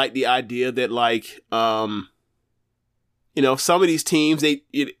games. I like the idea that like, you know, some of these teams,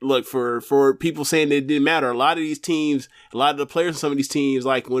 look, for people saying that it didn't matter, a lot of these teams, a lot of the players in some of these teams,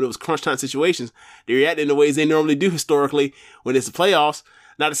 like when it was crunch time situations, they react in the ways they normally do historically when it's the playoffs.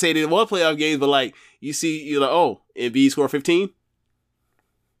 Not to say they didn't want playoff games, but like, you see, you're like, oh, Embiid scored 15?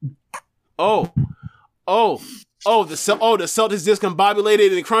 Oh, the Celtics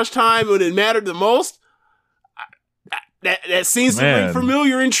discombobulated in crunch time when it mattered the most? That seems to ring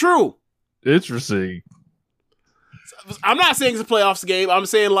familiar and true. Interesting. I'm not saying it's a playoffs game. I'm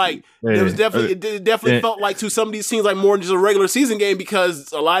saying like it definitely felt like to some of these teams like more than just a regular season game,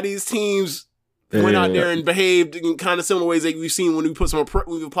 because a lot of these teams went out there and behaved in kind of similar ways that we've seen when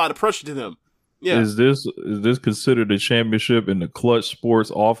we've applied the pressure to them. Yeah. Is this considered a championship in the Clutch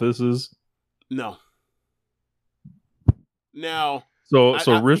Sports offices? No. Now,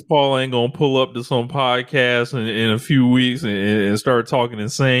 so Rich Paul ain't gonna pull up to some podcast in a few weeks and start talking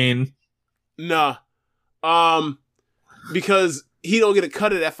insane. Nah. Because he don't get a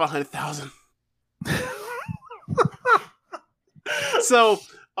cut of that $500,000. So,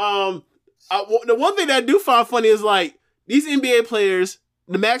 the one thing that I do find funny is like these NBA players,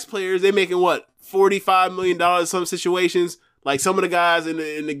 the max players, they making what, $45 million in some situations. Like some of the guys in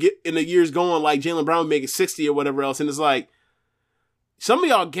the years going, like Jaylen Brown making 60 or whatever else, and it's like some of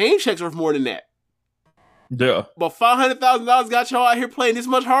y'all game checks worth more than that. Yeah, but $500,000 got y'all out here playing this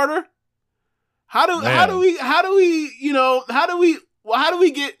much harder. How do we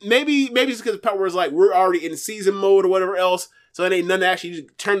get, maybe it's because the part where it's like we're already in season mode or whatever else, so it ain't nothing to actually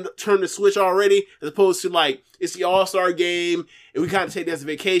turn the switch already, as opposed to like it's the All-Star game and we kind of take that as a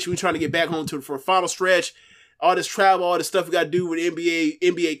vacation. We're trying to get back home for a final stretch. All this travel, all this stuff we got to do with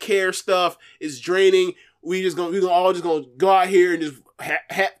NBA care stuff is draining. We're all just gonna go out here and just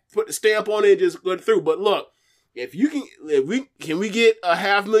put the stamp on it and just go through. But look, if we get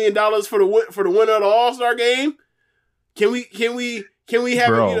 $500,000 for the winner of the All-Star game? Can we have can we get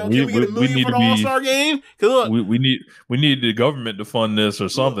 $1 million for the All-Star game? Cause look, we need the government to fund this or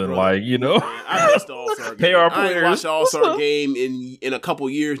something, bro, like, you know. Man, I missed the All-Star game. Pay our players. I ain't watched the All-Star game in a couple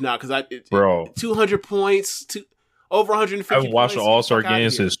years now because 200 points, over 150. I haven't watched the All-Star game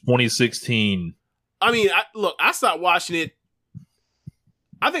since 2016. I mean, I stopped watching it.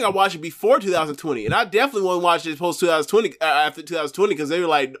 I think I watched it before 2020, and I definitely won't watch it post 2020 after 2020 because they were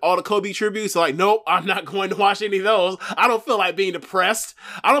like all the Kobe tributes. So like, nope, I'm not going to watch any of those. I don't feel like being depressed.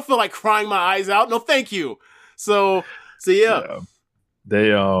 I don't feel like crying my eyes out. No, thank you. So yeah.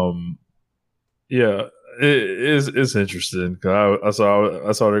 It's interesting because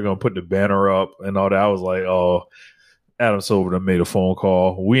I saw they're gonna put the banner up and all that. I was like, oh, Adam Silver done made a phone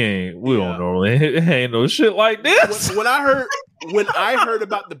call. We don't normally ain't no shit like this. When I heard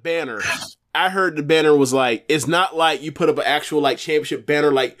about the banner, I heard the banner was like, it's not like you put up an actual like championship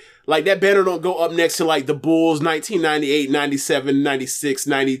banner. Like that banner don't go up next to like the Bulls 1998, 97, 96,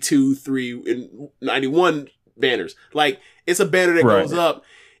 92, 3, and 91 banners. Like it's a banner that goes up,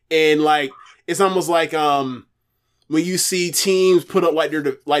 and like it's almost like when you see teams put up like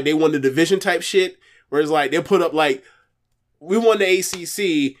they won the division type shit, where it's like they'll put up like, we won the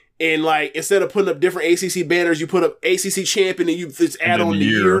ACC, and like instead of putting up different ACC banners, you put up ACC champion and you just add on the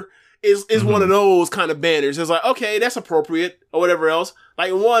year. Is one of those kind of banners. It's like, okay, that's appropriate or whatever else.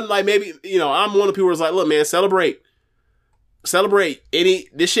 Like one, like maybe, you know, I'm one of the people who's like, look, man, celebrate.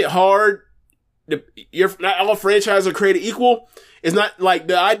 This shit hard. You're not all franchises are created equal. It's not like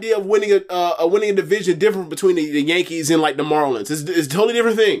the idea of winning a division different between the Yankees and like the Marlins. It's a totally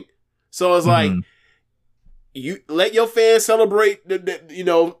different thing. So it's like, you let your fans celebrate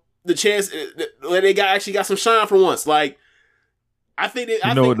the chance that they actually got some shine for once. Like, I think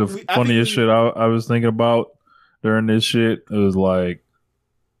that, the funniest shit I was thinking about during this shit, it was like,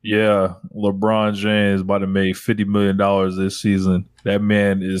 yeah, LeBron James about to make $50 million this season. That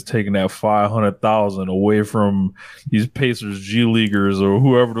man is taking that $500,000 away from these Pacers G Leaguers or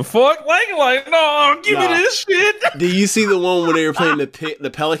whoever the fuck. Like, no, give me this shit. Do you see the one when they were playing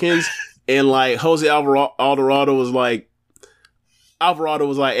the Pelicans and like Jose Alvarado was like,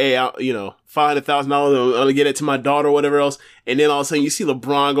 hey, $500,000, I'm gonna get it to my daughter or whatever else. And then all of a sudden you see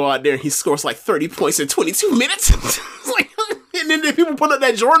LeBron go out there and he scores like 30 points in 22 minutes. It's like, and then people put up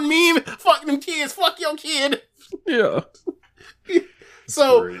that Jordan meme, fuck them kids, fuck your kid. Yeah.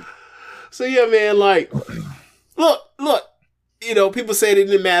 So yeah, man, like, look, people say it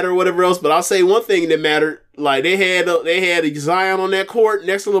didn't matter or whatever else, but I'll say one thing that mattered. Like they had Zion on that court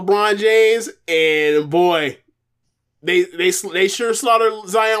next to LeBron James, and boy, they sure slaughtered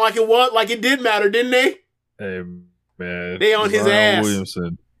Zion like it did matter, didn't they? Hey man, they on his ass.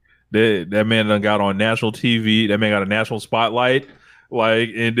 Williamson, that man done got on national TV. That man got a national spotlight. Like,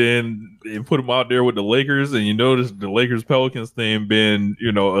 and then they put him out there with the Lakers, and you notice the Lakers Pelicans thing been,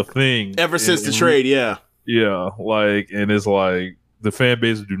 a thing ever since the trade. Yeah. Like, and it's like the fan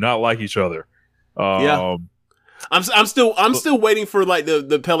bases do not like each other. I'm still waiting for like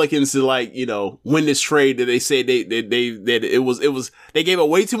the Pelicans to like, win this trade that they say they gave it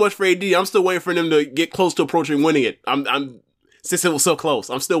way too much for AD. I'm still waiting for them to get close to approaching winning it. Since it was so close,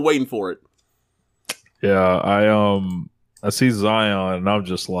 I'm still waiting for it. Yeah, I see Zion, and I'm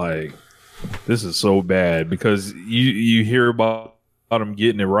just like, this is so bad because you hear about him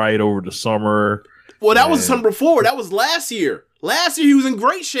getting it right over the summer. Well, that was the summer before. That was last year. Last year he was in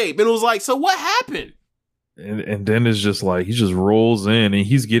great shape, and it was like, so what happened? And then it's just like he just rolls in, and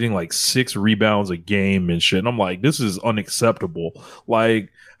he's getting like 6 rebounds a game and shit. And I'm like, this is unacceptable. Like,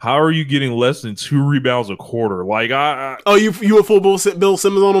 how are you getting less than 2 rebounds a quarter? Like, you went full Bill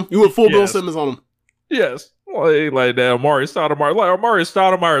Simmons on him? You went full Bill Simmons on him? Yes. Like that Amari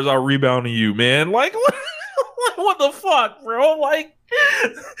Stoudemire is out rebounding you, man. Like what the fuck, bro? Like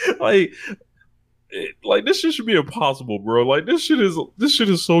this shit should be impossible, bro. Like this shit is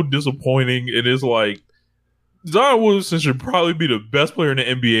so disappointing. It is like Zion Williamson should probably be the best player in the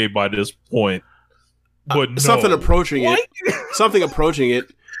NBA by this point. But something approaching it. Something approaching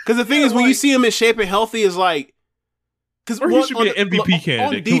it. Because the thing is, when you see him in shape and healthy, is like. Or he should be an MVP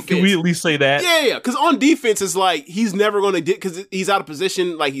candidate. Defense, can we at least say that? Yeah. Because on defense, it's like he's never going to because he's out of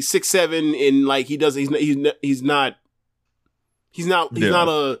position. Like he's 6'7", and like he's not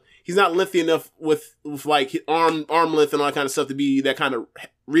lengthy enough with like arm length and all that kind of stuff to be that kind of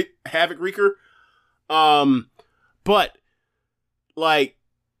havoc wreaker. But like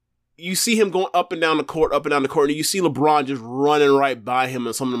you see him going up and down the court, and you see LeBron just running right by him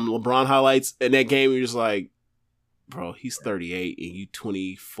in some of them LeBron highlights. In that game, you're just like, bro, he's 38 and you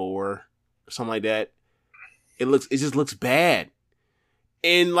 24 or something like that. It just looks bad.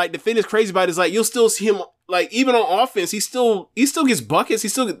 And like the thing that's crazy about it is like you'll still see him like even on offense, he still gets buckets, he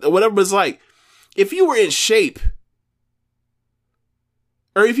still whatever, but it's like if you were in shape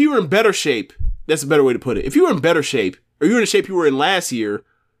or if you were in better shape, that's a better way to put it. If you were in better shape or you were in the shape you were in last year,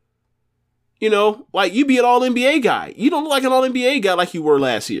 like you'd be an all NBA guy. You don't look like an all NBA guy like you were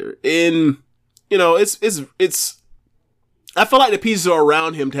last year. And it's I feel like the pieces are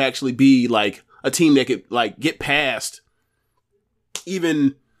around him to actually be like a team that could like get past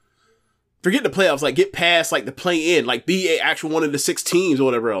even forget the playoffs, like get past like the play in, like be a actual one of the 6 teams or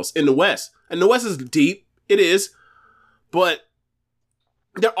whatever else in the West. And the West is deep. It is. But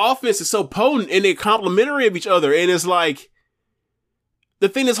their offense is so potent and they're complementary of each other. And it's like the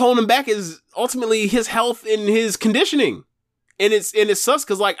thing that's holding him back is ultimately his health and his conditioning. And it sucks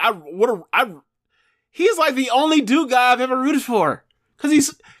because like he's like the only Duke guy I've ever rooted for.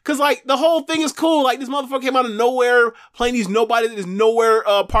 Cause like the whole thing is cool. Like this motherfucker came out of nowhere playing these nobody that is nowhere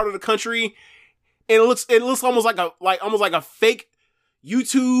part of the country. And it looks almost like a fake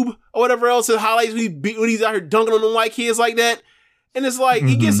YouTube or whatever else. It highlights when he's out here dunking on them white kids like that. And it's like,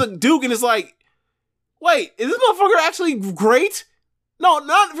 he gets a Duke and it's like, wait, is this motherfucker actually great? No,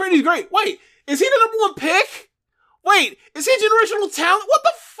 not very great. Wait, is he the number 1 pick? Wait, is he generational talent? What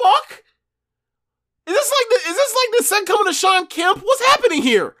the fuck? Is this like the second coming of Sean Kemp? What's happening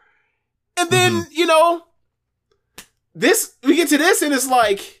here? And then, we get to this and it's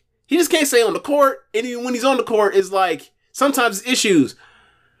like, he just can't stay on the court. And even when he's on the court, it's like, sometimes it's issues.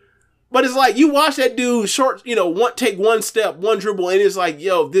 But it's like, you watch that dude take one step, one dribble, and it's like,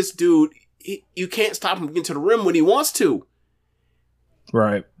 yo, this dude, you can't stop him getting to the rim when he wants to.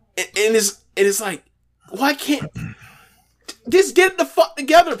 Right. And it's like, why can't, just get the fuck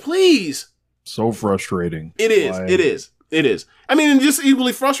together, please. So frustrating. It is. Like, it is. I mean, just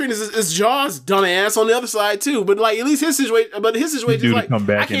equally frustrating is Jaw's dumbass on the other side too. But like, at least his situation is like,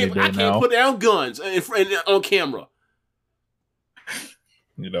 I can't put down guns on camera.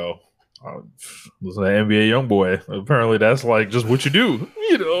 Listen to NBA YoungBoy. Apparently, that's like just what you do.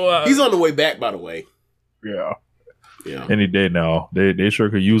 He's on the way back, by the way. Yeah. Any day now, they sure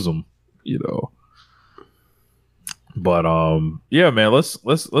could use him. But yeah, man, let's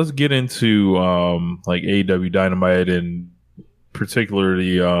get into like AEW Dynamite and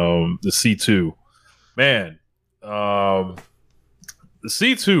particularly the C2. Man, the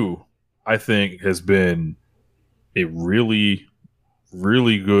C2 I think has been a really,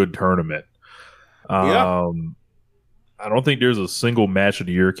 really good tournament. I don't think there's a single match of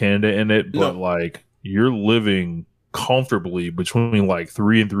the year candidate in it, but like you're living comfortably between like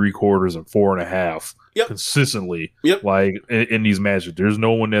 3 3/4 and 4.5 consistently. Yep. Like in these matches, there's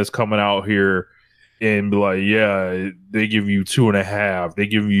no one that's coming out here and be like, yeah, they give you 2.5. They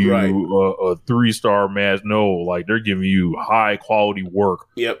give you a 3-star match. No, like they're giving you high quality work.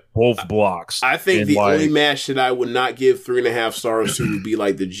 Yep. Both blocks. I think the only match that I would not give 3.5 stars to would be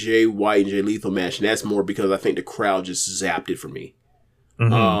like the Jay White and Jay Lethal match. And that's more because I think the crowd just zapped it for me.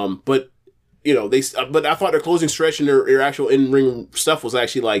 Mm-hmm. But you know, but I thought their closing stretch and their actual in-ring stuff was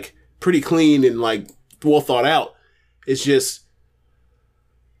actually like pretty clean and like well thought out. It's just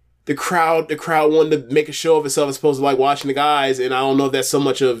the crowd wanted to make a show of itself as opposed to like watching the guys. And I don't know if that's so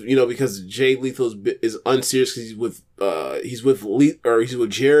much of, you know, because Jay Lethal is unserious because he's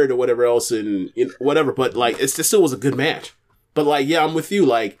with Jared or whatever else and whatever. But like, it still was a good match. But like, yeah, I'm with you.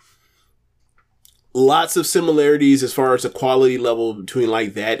 Like, lots of similarities as far as the quality level between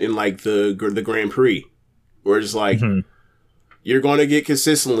like that and like the Grand Prix, where it's like you're going to get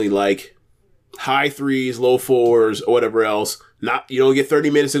consistently like high 3s, low 4s, or whatever else. Not you don't get 30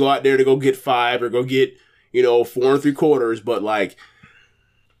 minutes to go out there to go get 5 or go get 4 3/4, but like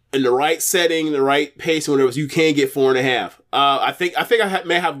in the right setting, the right pace, and whatever, you can get 4.5. I think I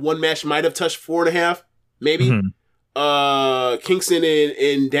may have one match might have touched 4.5, maybe. Kingston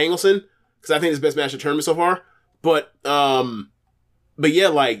and Danielson. Because I think it's the best match of the tournament so far. But yeah,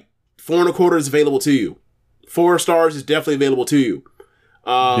 like 4 1/4 is available to you. 4 stars is definitely available to you.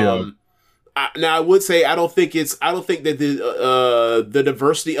 Now I would say I don't think that the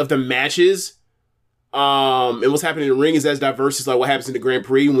diversity of the matches and what's happening in the ring is as diverse as like what happens in the Grand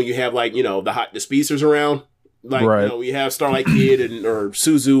Prix when you have like the speedsters around. Like you have Starlight Kid or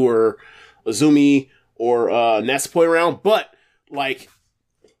Suzu or Azumi or Natsupoi around, but like.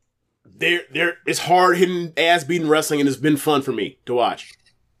 There is hard hitting ass beating wrestling, and it's been fun for me to watch.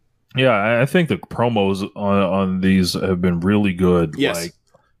 Yeah, I think the promos on these have been really good. Yes, like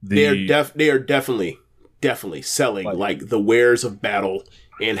they are definitely selling like the wares of battle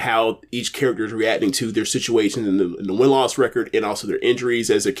and how each character is reacting to their situations and the win loss record, and also their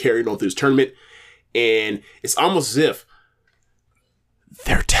injuries as they're carried on through this tournament. And it's almost as if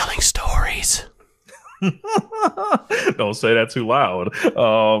they're telling stories. Don't say that too loud.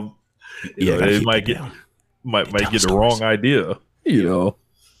 They might get the wrong idea. We don't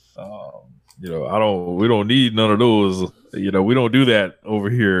need none of those. We don't do that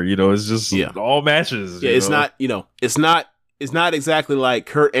over here. It's just all matches. Yeah, it's not exactly like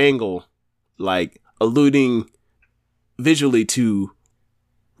Kurt Angle, like alluding visually to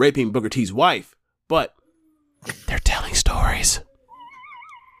raping Booker T's wife, but they're telling stories.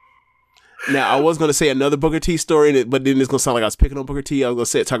 Now, I was going to say another Booker T story, but then it's going to sound like I was picking on Booker T. I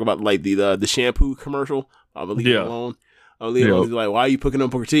was going to talk about like the shampoo commercial. I'm going to leave it alone. I'll leave it alone. Like, why are you picking on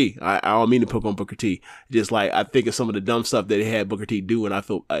Booker T? I don't mean to pick on Booker T. Just like, I think of some of the dumb stuff that they had Booker T do, and I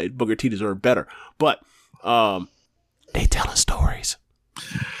feel Booker T deserved better. But they telling stories.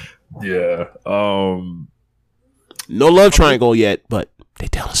 Yeah. No love triangle yet, but they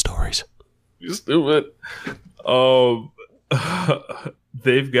telling stories. You stupid.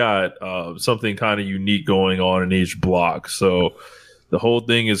 They've got something kind of unique going on in each block. So the whole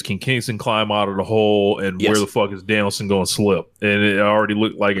thing is, can Kingston climb out of the hole, and where the fuck is Danielson going to slip? And it already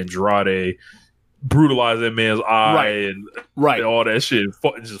looked like Andrade brutalized that man's eye and all that shit, and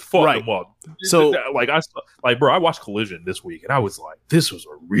just fucked him up. So I watched Collision this week, and I was like, this was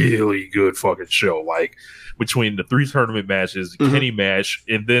a really good fucking show. Like between the 3 tournament matches, the Kenny match,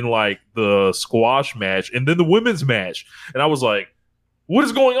 and then like the squash match, and then the women's match, and I was like, what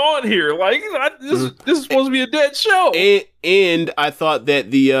is going on here? Like, this is supposed to be a dead show. And I thought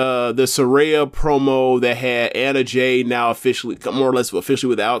that the Saraya promo that had Anna Jay now officially, more or less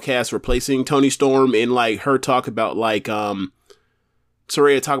officially with Outcast replacing Toni Storm, and like her talk about like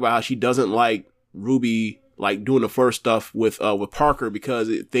Saraya talk about how she doesn't like Ruby like doing the first stuff with Parker because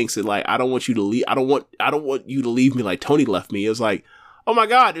it thinks that like I don't want you to leave. I don't want you to leave me like Tony left me. It was like, oh my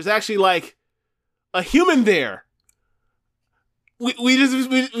God, there's actually like a human there.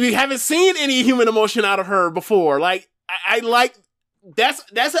 We haven't seen any human emotion out of her before. Like I like that's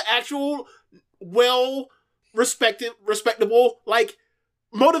an actual respectable like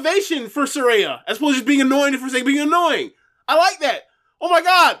motivation for Saraya as opposed to just being annoying for sake of being annoying. I like that. Oh my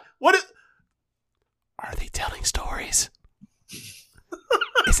God, are they telling stories?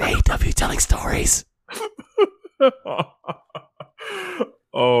 Is AEW telling stories?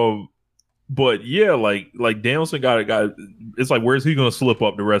 But yeah, like Danielson got it's like, where's he going to slip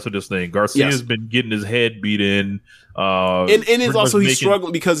up the rest of this thing? Garcia's been getting his head beat in. And it's also he's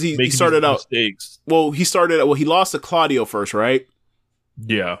struggling because he started out mistakes. He lost to Claudio first, right?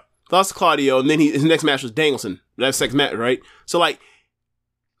 Yeah. lost to Claudio, and then his next match was Danielson. That's second match, right? So like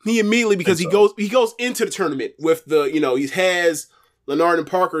he immediately, because he goes into the tournament with the, he has Leonard and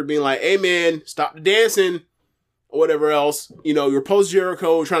Parker being like, hey man, stop the dancing or whatever else. You're post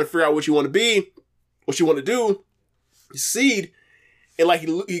Jericho, trying to figure out what you want to be, what you want to do, succeed. And like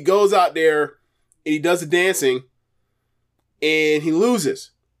he goes out there and he does the dancing and he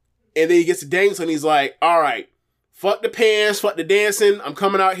loses. And then he gets to Danielson and he's like, all right, fuck the pants, fuck the dancing. I'm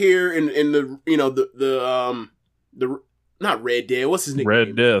coming out here in the not Red Death. What's his name?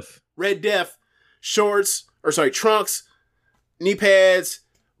 Red Death. Red Death trunks, knee pads,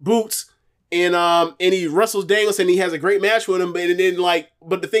 boots, and he wrestles Danielson. He has a great match with him,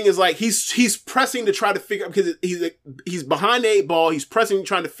 but the thing is, like, he's pressing to try to figure out, because he's behind the 8 ball. He's pressing,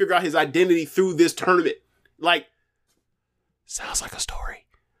 trying to figure out his identity through this tournament. Like, sounds like a story,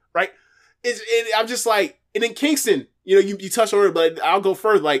 right? I'm just like, and then Kingston, you touched on it, but I'll go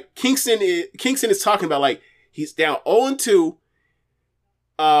further. Like, Kingston is talking about, like, he's down 0-2.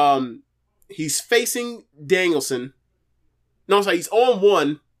 He's facing Danielson. No, I'm sorry, he's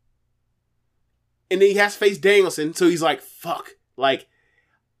 0-1. And then he has to face Danielson. So he's like, fuck. Like,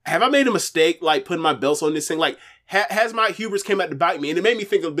 have I made a mistake, like, putting my belts on this thing? Like, has my hubris came out to bite me? And it made me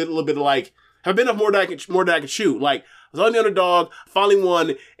think a little bit of, like, have I been up more than I can chew? Like, I was on the underdog, finally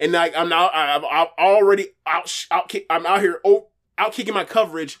won, and like, I'm already I'm out here out kicking my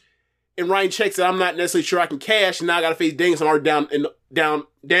coverage. And Ryan checks that I'm not necessarily sure I can cash, and now I got to face Danielson already down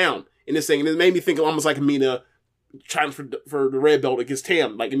in this thing. And it made me think almost like Amina trying for the red belt against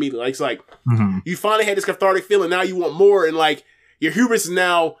Tam, like immediately. Like, it's like, you finally had this cathartic feeling, now you want more, and like, your hubris is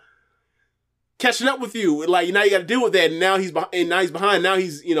now catching up with you. Like, now you got to deal with that, and now he's behind. Now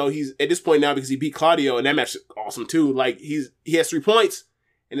he's at this point now, because he beat Claudio, and that match is awesome too. Like, he has 3 points,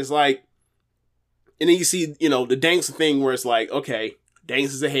 and it's like, and then you see, the Danielson thing where it's like, okay,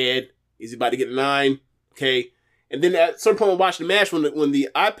 Danielson's ahead. He's about to get a 9. Okay. And then at some point when watching the match, when the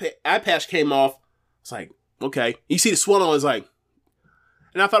eye patch came off, it's like, okay. You see the swelling on, it's like,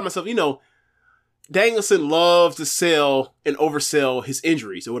 and I thought to myself, Danielson loves to sell and oversell his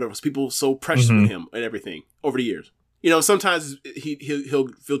injuries or whatever. People so precious with him and everything over the years. Sometimes he'll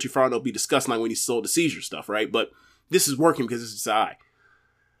feel too far and it'll be disgusting, like when he sold the seizure stuff, right? But this is working because it's his eye.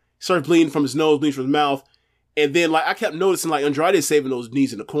 He started bleeding from his nose, bleeding from his mouth. And then, like, I kept noticing, like, Andrade is saving those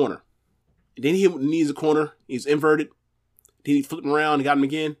knees in the corner. And then he hit with the knees in the corner. He's inverted. Then he flipped him around and got him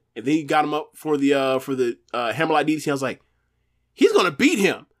again. And then he got him up for the Hammerlock DDT. I was like, he's going to beat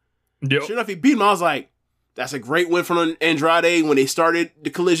him. Yep. Sure enough, he beat him. I was like, that's a great win from Andrade. When they started the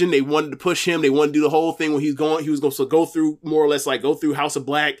collision, they wanted to push him. They wanted to do the whole thing when he was going to go through, more or less, like, go through House of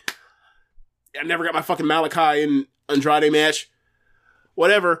Black. I never got my fucking Malachi and Andrade match.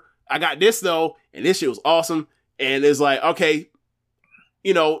 Whatever. I got this, though, and this shit was awesome. And it's like, okay,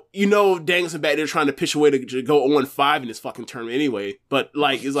 Danielson back there trying to pitch away to go 0-5 in this fucking tournament anyway. But,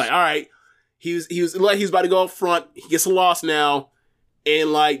 like, it's like, all right, he was about to go up front. He gets a loss now.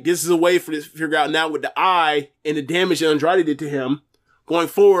 And, like, this is a way for this to figure out now with the eye and the damage that Andrade did to him going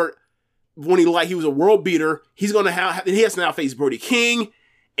forward. When he was a world beater, he has to now face Brody King,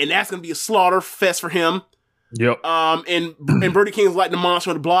 and that's going to be a slaughter fest for him. Yep. And Brody King is like the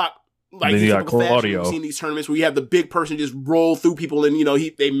monster of the block. Like, then you got Claudio. You've seen these tournaments where you have the big person just roll through people, and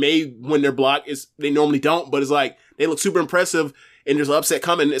they may win their block. They normally don't, but it's like they look super impressive, and there's an upset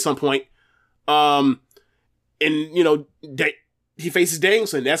coming at some point. He faces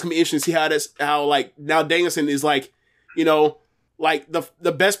Danielson. That's gonna be interesting to see how like now Danielson is like, like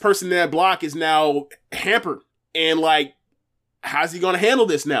the best person in that block is now hampered, and like, how's he gonna handle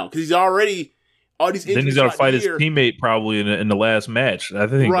this now? Because he's already. Then he's going to fight his teammate probably in the last match. I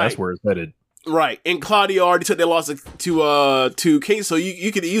think that's where it's headed. Right. And Claudio already took that loss to King, so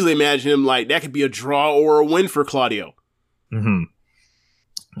you could easily imagine him like that could be a draw or a win for Claudio. Then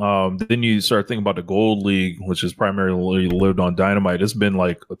you start thinking about the Gold League, which is primarily lived on Dynamite. It's been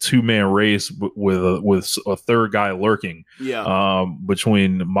like a 2-man race with a third guy lurking. Yeah.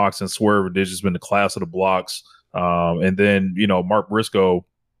 Between Mox and Swerve, they've just been the class of the blocks. And then Mark Briscoe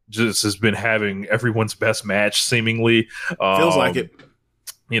just has been having everyone's best match seemingly. Feels like it.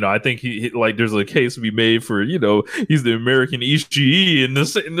 I think he like there's a case to be made for he's the American Ishii in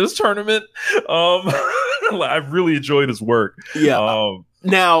this tournament. I've really enjoyed his work. Yeah.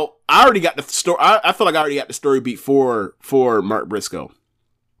 Now I already got the story. I feel like I already got the story beat for Mark Briscoe.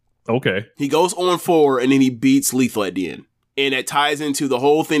 Okay. He goes 0-4 and then he beats Lethal at the end, and that ties into the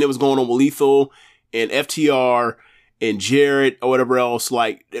whole thing that was going on with Lethal and FTR. And Jarrett or whatever else,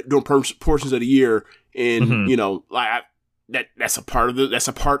 like during portions of the year, and that's a part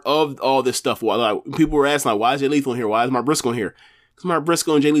of all this stuff. Like, people were asking, like, why is it Lethal in here? Why is Mark Briscoe in here? because Mark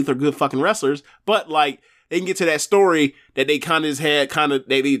Briscoe and Jay Lethal are good fucking wrestlers, but like they can get to that story that they kind of just had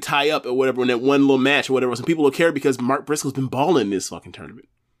they tie up or whatever in that one little match or whatever. Some people will care because Mark Briscoe's been balling in this fucking tournament.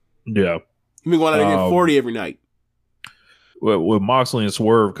 Yeah. He's been going out there getting 40 every night. With Moxley and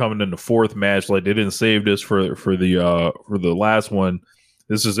Swerve coming in the fourth match, like they didn't save this for the last one.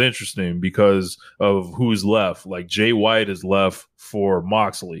 This is interesting because of who's left. Like Jay White is left for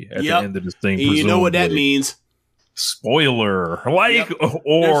Moxley at the end of this thing. You know what that means? Spoiler, like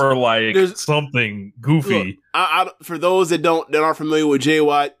something goofy. Look, for those that aren't familiar with Jay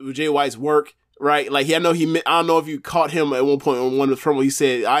White's work, right? Like I don't know if you caught him at one point on one of the promos. He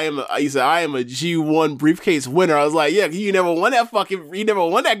said, "I am a G1 briefcase winner." I was like, "Yeah, you never won that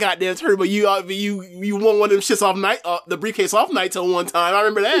goddamn tournament, but you won one of them shits off night, the briefcase off night till one time. I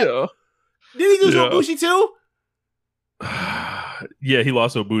remember that. Yeah. Did he do Ibushi too? Yeah, he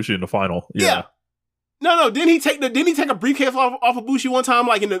lost to Ibushi in the final. Yeah. No. Didn't he take a briefcase off of Ibushi one time?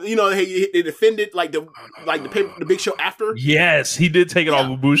 Like in the they defended like the Big Show after. Yes, he did take it off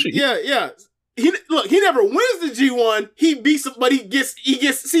of Ibushi. Yeah. He never wins the G1. He beats him, but he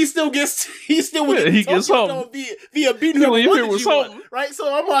still gets something via beating him with the G1. Right?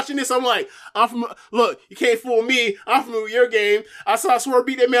 So I'm watching this. I'm like, you can't fool me. I'm familiar with your game. I saw Swerve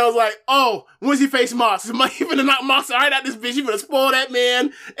beat that man. I was like, oh, when's he face Mox? Is he gonna knock Mox right out this bitch? He gonna spoil that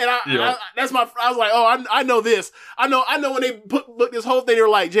man. And I was like, oh, I know this. I know when they booked this whole thing, they were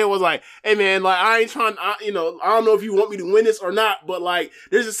like, Jay was like, hey man, like I ain't trying, I don't know if you want me to win this or not, but like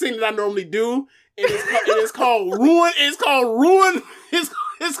there's this thing that I normally do. And it's called ruin. It's called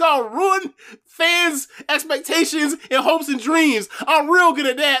ruin fans' expectations and hopes and dreams. I'm real good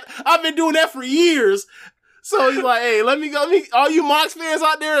at that. I've been doing that for years. So he's like, hey, let me all you Mox fans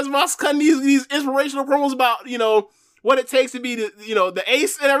out there, as Mox cutting these inspirational promos about, what it takes to be the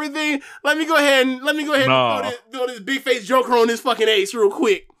ace and everything. Let me go ahead and throw this big face Joker on this fucking ace real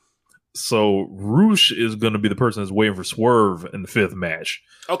quick. So Roosh is going to be the person that's waiting for Swerve in the fifth match.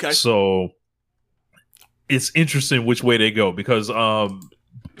 Okay. So it's interesting which way they go because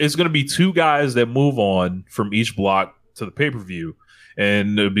it's going to be two guys that move on from each block to the pay-per-view,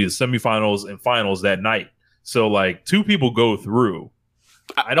 and it'll be the semifinals and finals that night. So like two people go through.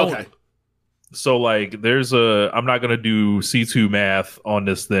 I don't. Okay. So like I'm not going to do C2 math on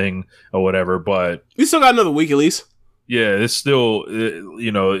this thing or whatever, but we still got another week at least. Yeah, it's still,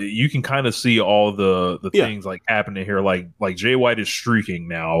 you can kind of see all the things like happening here. Like Jay White is streaking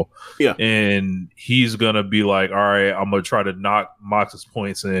now. Yeah. And he's going to be like, all right, I'm going to try to knock Mox's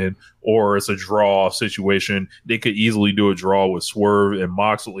points in, or it's a draw situation. They could easily do a draw with Swerve and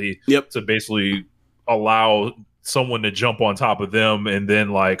Moxley to basically allow someone to jump on top of them, and then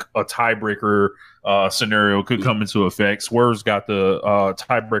like a tiebreaker scenario could come into effect. Swerve's got the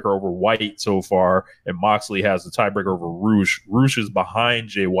tiebreaker over White so far, and Moxley has the tiebreaker over Roosh. Roosh is behind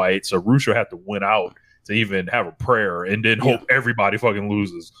Jay White, so Roosh will have to win out to even have a prayer, and then hope everybody fucking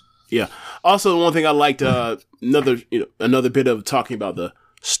loses. Yeah. Also, one thing I liked, another bit of talking about the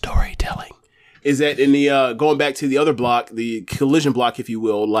storytelling, is that in the going back to the other block, the collision block, if you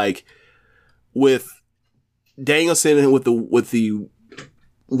will, like with Danielson with the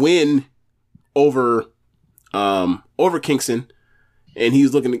win over Kingston, and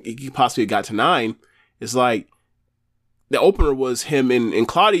he possibly got to 9. It's like the opener was him and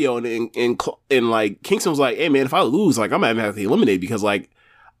Claudio, and like Kingston was like, "Hey man, if I lose, like I'm gonna have to eliminate because like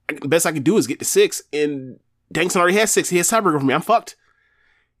the best I can do is get to 6, and Danielson already has 6. He has tiebreaker for me. I'm fucked."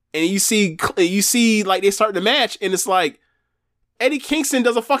 And you see like they start the match, and it's like Eddie Kingston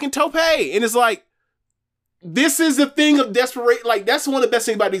does a fucking tope, and it's like, this is the thing of desperation. Like, that's one of the best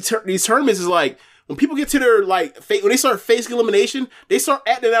things about these tournaments is like, when people get to their, like, when they start facing elimination, they start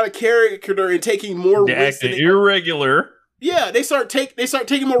acting out of character and taking more risks. Acting irregular. Yeah, they start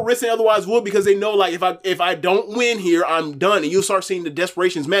taking more risks than otherwise would, because they know, like, if I don't win here, I'm done. And you'll start seeing the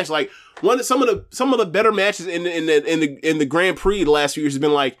desperations match. Like, some of the better matches in the Grand Prix the last few years has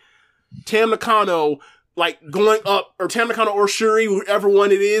been like Tam Nakano, like going up, or Tam Nakano or Shuri, whichever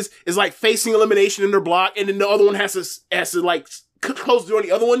one it is like facing elimination in their block, and then the other one has to like close the door on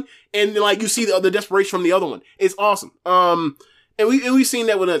the other one, and then like you see the desperation from the other one. It's awesome. And we've seen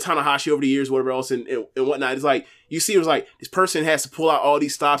that with Tanahashi over the years, whatever else and whatnot. It's like you see, it was like this person has to pull out all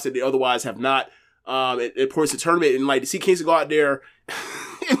these stops that they otherwise have not. At points of the tournament, and like to see Kingston go out there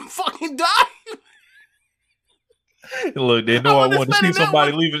and fucking die. Look, they know I want to see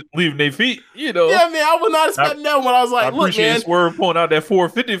somebody leaving their feet, Yeah, man, I was not expecting that when I was like, look, man. I appreciate Swerve pulling out that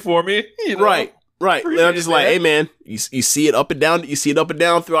 450 for me. Right. And I'm just like, hey, man, you see it up and down. You see it up and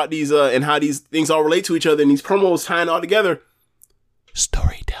down throughout these, and how these things all relate to each other, and these promos tying all together.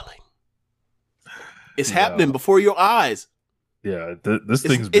 Storytelling. It's happening before your eyes. Yeah, this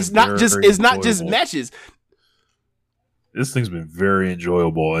thing's been it's not just enjoyable. matches. This thing's been very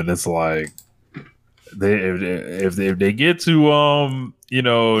enjoyable, and it's like if they get to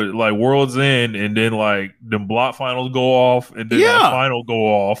like World's End, and then like the block finals go off, and then the final go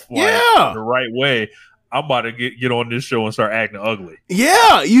off the right way, I'm about to get on this show and start acting ugly.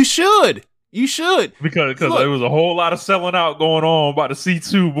 Yeah, you should. Because there was a whole lot of selling out going on about the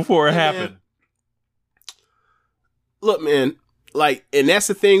C2 before it happened. Man. Look, man, like, and that's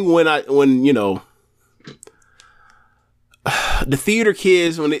the thing when you know, the theater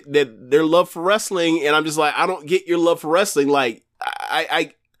kids, when their love for wrestling, and I'm just like, I don't get your love for wrestling. Like,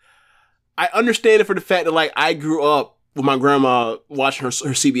 I understand it for the fact that, like, I grew up with my grandma watching her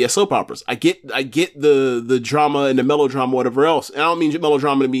CBS soap operas. I get the drama and the melodrama, whatever else. And I don't mean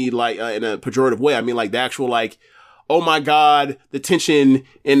melodrama to be like in a pejorative way. I mean like the actual, like, oh my God, the tension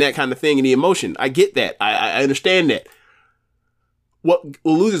and that kind of thing and the emotion. I get that. I understand that. What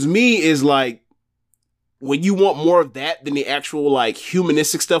loses me is, like, when you want more of that than the actual, like,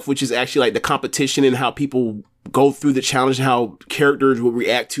 humanistic stuff, which is actually like the competition and how people go through the challenge and how characters will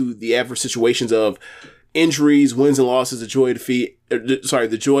react to the adverse situations of injuries, wins and losses, the joy of defeat.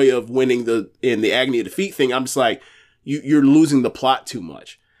 The joy of winning and the agony of defeat thing. I'm just like, you're losing the plot too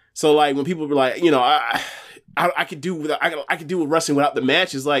much. So, like, when people be like, you know, I could do with wrestling without the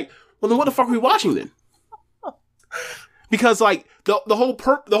match, is like, well, then what the fuck are we watching then? Because, like, the whole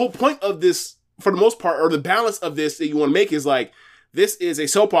point of this, for the most part, or the balance of this that you want to make, is like, this is a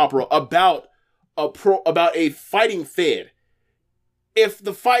soap opera about a fighting fed. If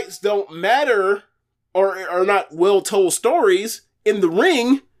the fights don't matter or are not well told stories in the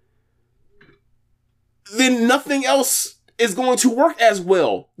ring, then nothing else is going to work as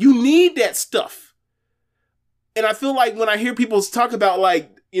well. You need that stuff. And I feel like when I hear people talk about, like,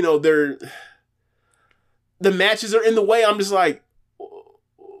 you know, the matches are in the way, I'm just like,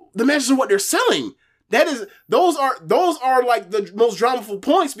 the matches are what they're selling. Those are like the most dramaful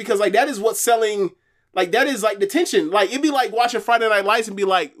points, because, like, that is what's selling. Like, that is like the tension. Like, it'd be like watching Friday Night Lights and be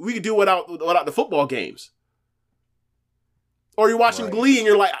like, we could do without the football games. Or you're watching Glee and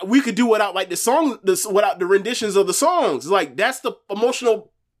you're like, we could do without, like, without the renditions of the songs. Like, that's the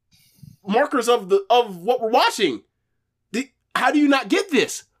emotional markers of what we're watching. How do you not get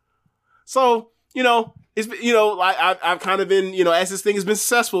this? So, you know, it's, you know, I've kind of been, you know, as this thing has been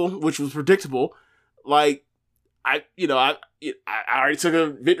successful, which was predictable, like, I already took a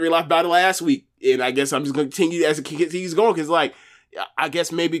victory lap battle last week, and I guess I'm just going to continue as it continues going, because, like, I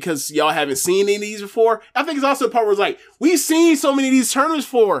guess maybe because y'all haven't seen any of these before. I think it's also the part where it's like, we've seen so many of these tournaments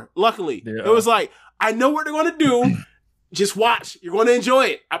before, luckily. Yeah. It was like, I know what they're going to do. Just watch. You're going to enjoy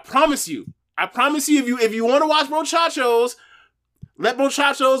it. I promise you. If you want to watch Brochachos, let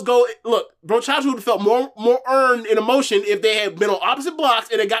Brochachos go. Look, Brochachos would have felt more earned in emotion if they had been on opposite blocks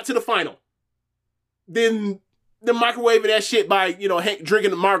and they got to the final. Then the microwaving that shit by, you know,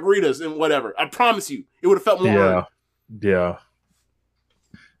 drinking the margaritas and whatever. I promise you, it would have felt more earned. Yeah.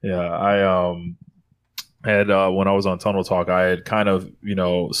 I had when I was on Tunnel Talk, I had kind of, you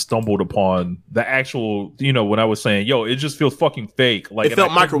know, stumbled upon the actual, you know, when I was saying, yo, it just feels fucking fake. Like, it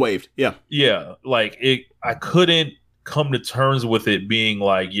felt microwaved. Yeah. Yeah. Like, I couldn't come to terms with it being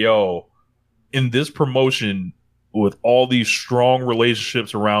like, yo, in this promotion with all these strong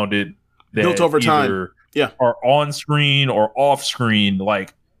relationships around it that built over time, are on screen or off screen,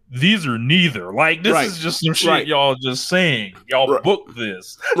 like, these are neither. Like, this is just some shit y'all just saying. Y'all booked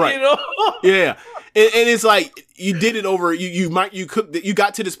this. Right. You know? Yeah. And it's like, you did it over, you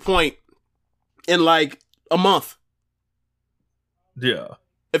got to this point in like a month. Yeah.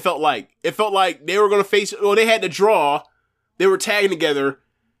 It felt like they were going to face, well, they had to draw, they were tagging together,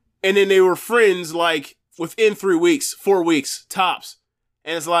 and then they were friends, like, within 3 weeks, 4 weeks, tops.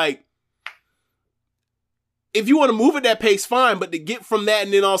 And it's like, if you want to move at that pace, fine, but to get from that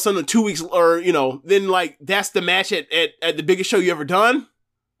and then all of a sudden 2 weeks, or, you know, then, like, that's the match at the biggest show you ever done.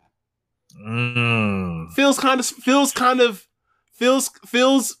 Feels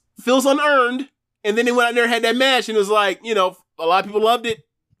unearned. And then they went out there and had that match, and it was like, you know, a lot of people loved it.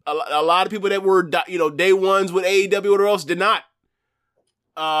 A lot of people that were, you know, day ones with AEW or whatever else did not.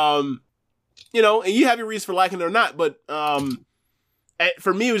 You know, and you have your reasons for liking it or not, but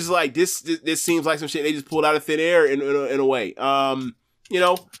for me, it was just like, this seems like some shit they just pulled out of thin air in a way. You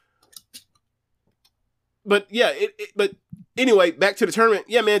know, but yeah, but anyway, back to the tournament.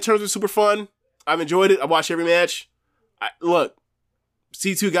 Yeah, man, tournaments were super fun. I've enjoyed it. I watched every match. Look,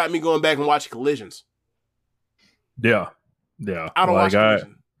 C2 got me going back and watching Collisions. Yeah. I don't watch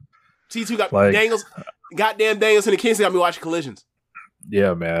Collisions. C2 got Daniels, goddamn Daniels and the Kingston got me watching Collisions.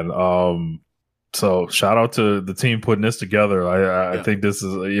 Yeah, man. So shout out to the team putting this together. I think this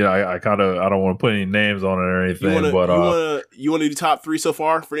is, I don't want to put any names on it or anything, you but want to do top 3 so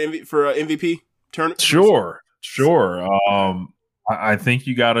far for MVP tournament? Sure. I think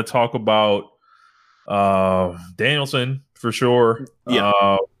you got to talk about Danielson for sure.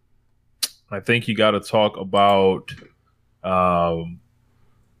 Yeah. I think you got to talk about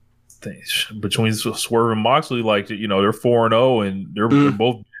between Swerve and Moxley, like, they're 4-0 and they're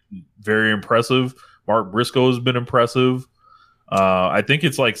both very impressive. Mark Briscoe has been impressive. I think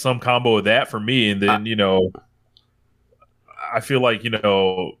it's like some combo of that for me, and then I feel like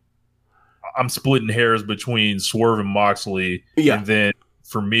I'm splitting hairs between Swerve and Moxley, and then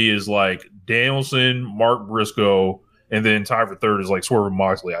for me is like Danielson, Mark Briscoe, and then tie for third is like Swerve and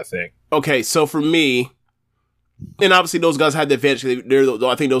Moxley, I think. Okay, so for me, and obviously those guys had the advantage.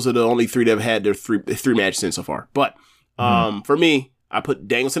 I think those are the only 3 that have had their three matches in so far. But for me, I put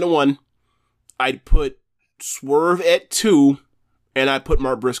Danielson at 1. I'd put Swerve at 2, and I put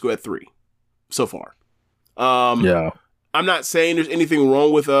Mark Briscoe at 3 so far. I'm not saying there's anything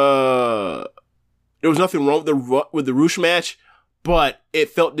wrong with there was nothing wrong with the Roosh match, but it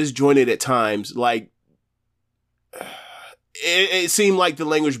felt disjointed at times. Like it seemed like the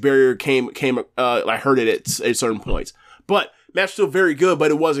language barrier came. I heard it at certain points, but match still very good,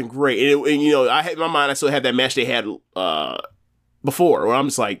 but it wasn't great. And I had in my mind, I still had that match they had before, where I'm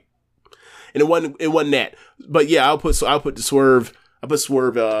just like, and it wasn't that. But yeah, I'll put the Swerve. I put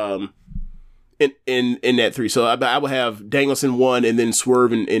Swerve in that 3. So I will have Danielson 1 and then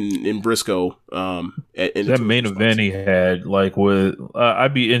Swerve and Briscoe. That main event he had, like, with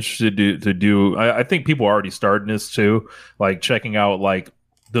I'd be interested to do. I think people are already starting this too, like checking out like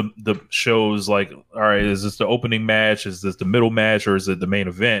the shows. Like, all right, is this the opening match? Is this the middle match, or is it the main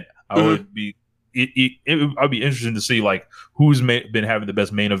event? I would be. I'd be interested to see like who's been having the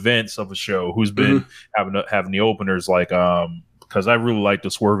best main events of a show, who's been having the openers, like because I really like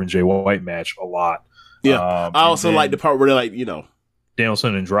the Swerve and Jay White match a lot. Yeah, I also like the part where they're like,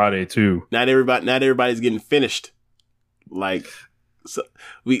 Danielson and Andrade too. Not everybody's getting finished. Like, so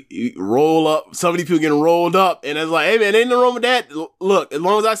we roll up. So many people getting rolled up, and it's like, hey man, ain't nothing wrong with that. Look, as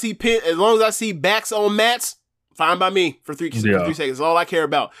long as I see backs on mats, fine by me for 3 seconds. That's all I care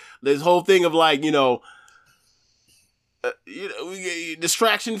about. This whole thing of like,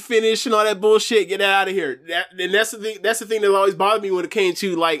 distraction finish and all that bullshit. Get that out of here. And that's the thing. That's the thing that always bothered me when it came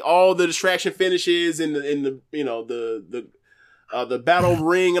to like all the distraction finishes and the battle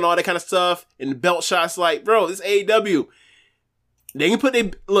ring and all that kind of stuff and the belt shots. Like, bro, this AEW. They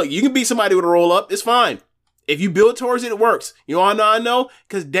can you can beat somebody with a roll up. It's fine. If you build towards it, it works. You know how I know?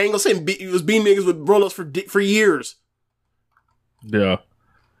 Because Danielson was beating niggas with roll-ups for years. Yeah.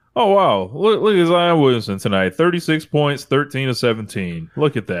 Oh, wow. Look at Zion Williamson tonight. 36 points, 13 to 17.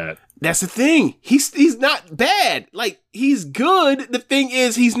 Look at that. That's the thing. He's not bad. Like, he's good. The thing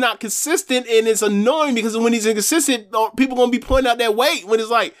is, he's not consistent, and it's annoying because when he's inconsistent, people going to be pointing out that weight when it's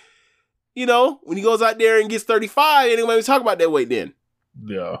like, when he goes out there and gets 35, ain't nobody talk about that weight then.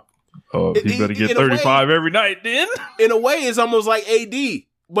 Yeah. Oh, he better get 35 every night then. In a way, it's almost like AD.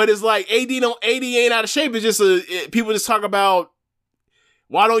 But it's like AD ain't out of shape. It's just people just talk about,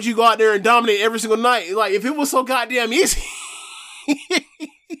 why don't you go out there and dominate every single night? Like, if it was so goddamn easy,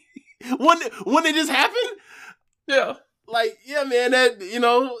 wouldn't it just happen? Yeah. Like, yeah, man, that,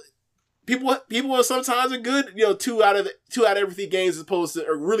 people sometimes are good, 2 out of every 3 games as opposed to,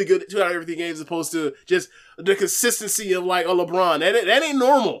 or really good 2 out of every 3 games as opposed to just the consistency of like a LeBron. That ain't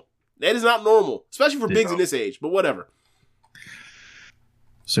normal. That is not normal, especially for bigs in this age, but whatever.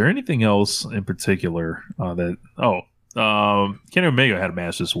 Is there anything else in particular Kenny Omega had a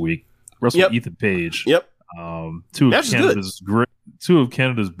match this week. Wrestled Ethan Page. Yep. Two of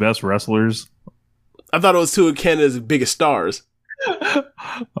Canada's best wrestlers. I thought it was 2 of Canada's biggest stars. Yeah,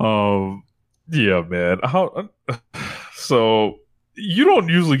 man. So you don't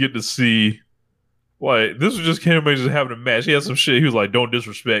usually get to see. Like, this was just Kenny Omega just having a match. He had some shit. He was like, "Don't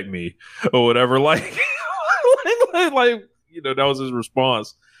disrespect me," or whatever. Like, that was his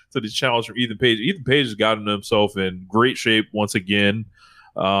response to the challenge from Ethan Page. Ethan Page has gotten himself in great shape once again.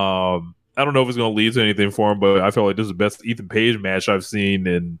 I don't know if it's going to lead to anything for him, but I feel like this is the best Ethan Page match I've seen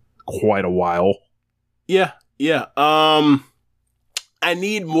in quite a while. Yeah. I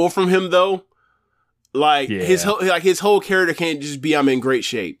need more from him though. Like his whole character can't just be I'm in great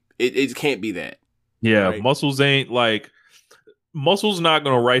shape. It can't be that. Yeah, right? Muscles not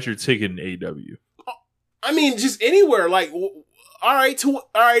going to write your ticket in AEW. I mean, just anywhere. Like, all right.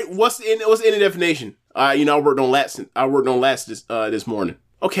 What's in the definition? I worked on lats this morning.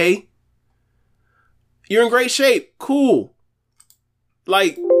 Okay, you're in great shape. Cool.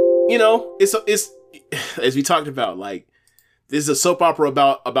 Like, you know, it's as we talked about, like, this is a soap opera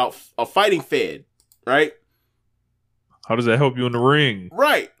about a fighting fed, right? How does that help you in the ring?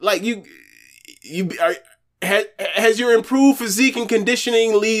 Right. Like, has your improved physique and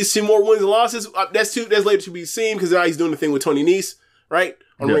conditioning leads to more wins and losses? That's later to be seen, because now he's doing the thing with Tony Nese, right?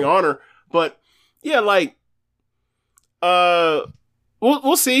 On Ring of Honor. But yeah, like,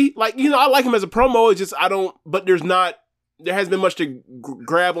 we'll see. Like, you know, I like him as a promo. It's just but there hasn't been much to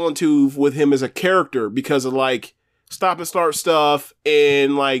grab onto with him as a character because of, like, stop and start stuff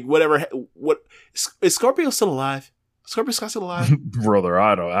and, like, whatever. What is Scorpio still alive? Scorpio Scott's still alive? Brother,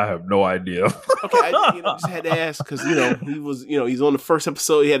 I have no idea. Okay, I just had to ask because, you know, he's on the first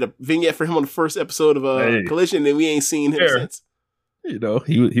episode. He had a vignette for him on the first episode of Collision, and we ain't seen him since. You know,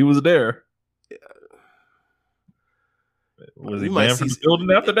 he was there. Yeah. Was he banned from the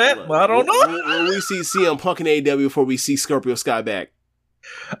building after that? I don't know. When we see CM Punk in AEW before we see Scorpio Sky back?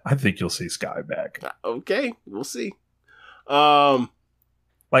 I think you'll see Sky back. Okay, we'll see.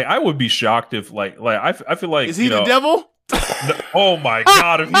 Like, I would be shocked if, like I feel like, is he the devil? No, oh my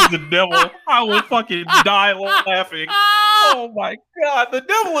God! If he's the devil, I will fucking die laughing. Oh my God! The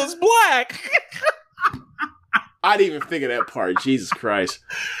devil is black. I didn't even think of that part. Jesus Christ!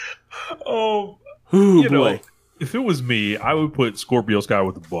 Oh, boy! Know, if it was me, I would put Scorpio Sky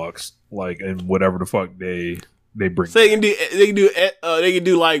with the Bucks, like, and whatever the fuck they bring. So they can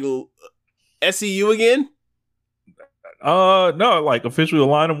do like SCU again. No, like, officially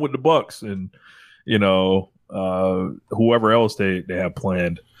align them with the Bucks, and, you know, whoever else they have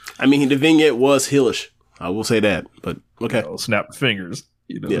planned. I mean, the vignette was heelish. I will say that, but okay. You know, snap the fingers.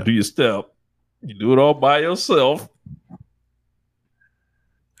 You know, do your step. You do it all by yourself.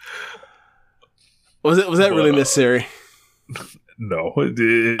 Was that really necessary? No,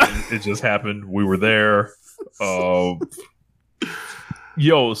 it just happened. We were there. I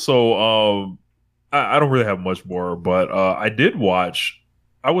don't really have much more, but I did watch.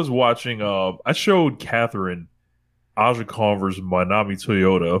 I was watching. I showed Catherine Aja Khan versus Manami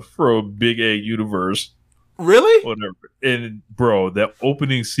Toyota for a Big A Universe. Really? Whatever. And bro, that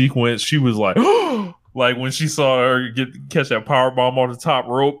opening sequence, she was like, like when she saw her catch that power bomb on the top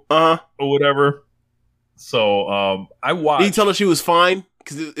rope, or whatever. So I watched. Did you tell her she was fine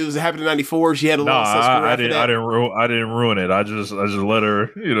because it was happening in '94? She had a lot of such I didn't ruin it. I just let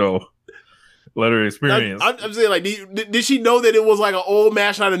her, you know. Let her experience. I'm saying, like, did she know that it was like an old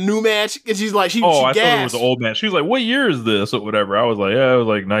match, not a new match? And she's like, she I gasped. thought it was an old match. She was like, "What year is this?" or whatever. I was like, "Yeah, it was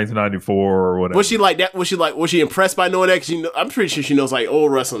like 1994 or whatever." Was she like that? Was she impressed by knowing that? Cause I'm pretty sure she knows, like,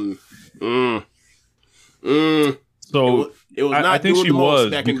 old wrestling. So it was not. I think she was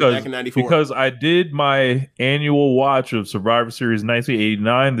back in '94 because I did my annual watch of Survivor Series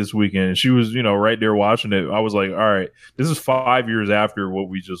 1989 this weekend. And she was, you know, right there watching it. I was like, all right, this is 5 years after what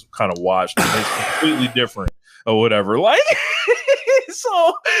we just kind of watched. And it's completely different or whatever. Like, so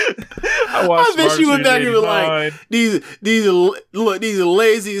I watched. I bet she went back and was like, these are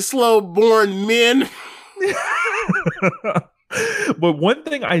lazy, slow born men. But one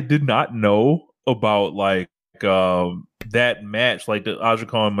thing I did not know about, like, that match, like the Aja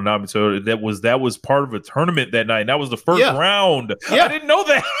Khan Manami Toyota, that was part of a tournament that night. And that was the first round. Yeah. I didn't know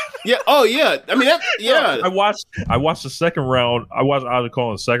that. Yeah. Oh yeah. I mean, I watched the second round. I watched Aja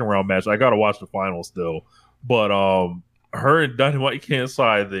Khan's second round match. I gotta watch the final still. But her and Dynamite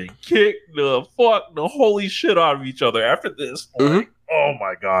Kansai, they kicked the holy shit out of each other after this. Like, oh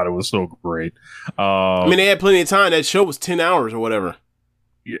my God, it was so great. I mean, they had plenty of time. That show was 10 hours or whatever.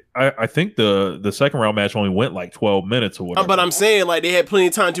 Yeah, I think the second round match only went like 12 minutes or whatever. But I'm saying, like, they had plenty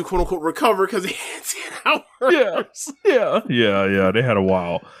of time to quote unquote recover because they had 10 hours. Yeah. They had a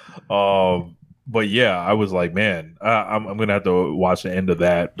while. But yeah, I was like, man, I'm gonna have to watch the end of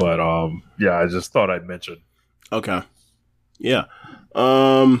that. But yeah, I just thought I'd mention. Okay. Yeah.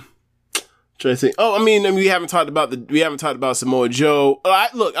 Trying to think. Oh, I mean, we haven't talked about Samoa Joe. I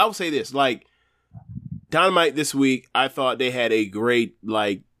will say this, like, Dynamite this week, I thought they had a great,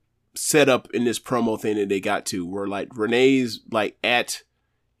 like, setup in this promo thing that they got to, where, like, Renee's, like, at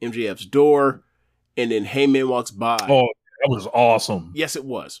MJF's door, and then Heyman walks by. Oh, that was awesome. Yes, it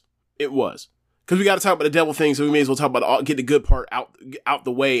was. It was. Because we got to talk about the devil thing, so we may as well talk about get the good part out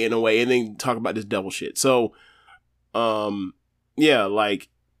the way in a way, and then talk about this devil shit. So, yeah, like,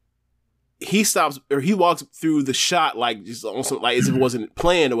 he stops, or he walks through the shot like just on some, like as if it wasn't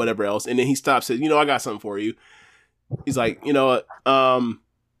planned or whatever else, and then he stops, says, "You know, I got something for you." He's like, "You know what?"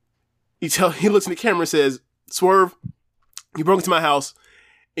 He looks in the camera and says, "Swerve, you broke into my house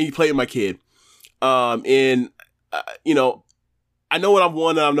and you played with my kid. You know, I know what I've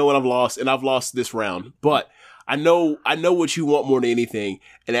won and I know what I've lost, and I've lost this round, but I know what you want more than anything.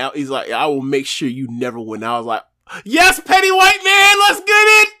 And he's like, I will make sure you never win. I was like, yes, petty white man, let's get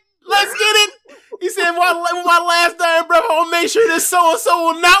it. Let's get it. He said, with my last dying breath, I will make sure this so-and-so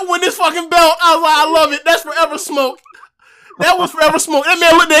will not win this fucking belt. I was like, I love it. That's forever smoke. That was forever smoke. That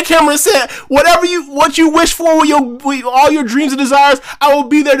man looked at that camera and said, what you wish for with all your dreams and desires, I will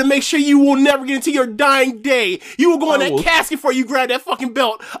be there to make sure you will never get into your dying day. You will go in that casket before you grab that fucking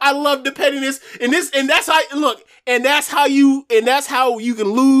belt. I love the pettiness. And that's how you can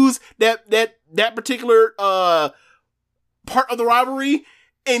lose that particular part of the rivalry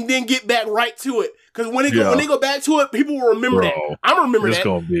and then get back right to it. Because when they go back to it, people will remember that. I'm gonna remember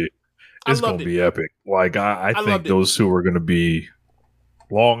that. It's going to be epic. Like, I think those two are going to be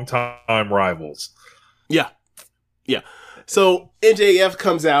long-time rivals. Yeah. Yeah. So, MJF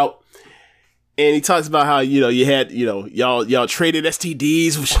comes out, and he talks about how, you had, y'all traded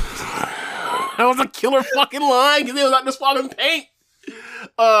STDs, which that was a killer fucking line, because they was out there swallowing paint.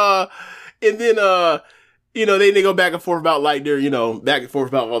 And then, they go back and forth about, like, back and forth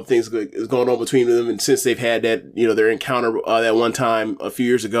about all the things is going on between them. And since they've had that, their encounter that one time a few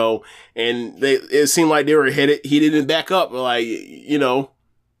years ago, and it seemed like they were headed, he didn't back up. Like, as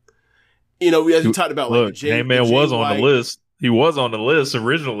we talked about, like, Hangman was on the list. He was on the list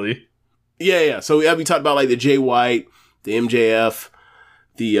originally. Yeah. So we talked about, like, the Jay White, the MJF,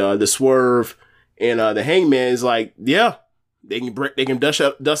 the Swerve, and the Hangman is like, yeah, they can dust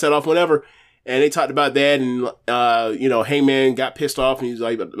that off whenever. And they talked about that, and, Hangman got pissed off, and he's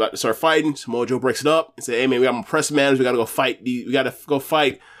like about to start fighting. Samoa Joe breaks it up and said, hey, man, we got more press matters. We got to go fight. We got to go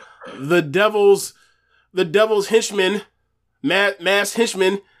fight the Devil's henchmen, masked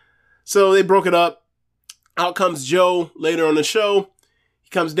henchmen. So they broke it up. Out comes Joe later on the show.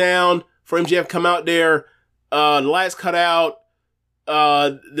 He comes down for MJF to come out there. The lights cut out.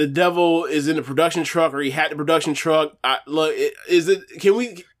 The Devil is in the production truck, or he had the production truck.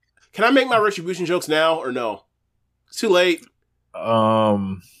 Can I make my retribution jokes now or no? It's too late.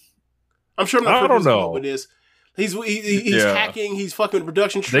 I'm sure I'm not. I don't know. With this, he's hacking. He's fucking with the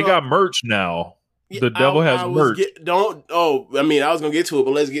production truck. They got merch now. The Devil has merch. I was gonna get to it,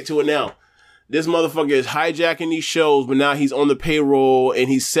 but let's get to it now. This motherfucker is hijacking these shows, but now he's on the payroll and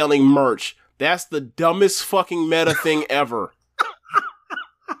he's selling merch. That's the dumbest fucking meta thing ever.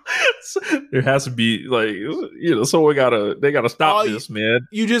 There has to be, like, they gotta stop this, man.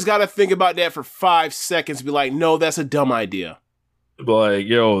 You just gotta think about that for 5 seconds and be like, no, that's a dumb idea. Like,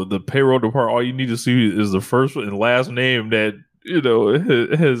 the payroll department, all you need to see is the first and last name that,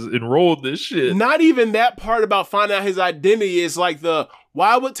 has enrolled this shit. Not even that part about finding out his identity is like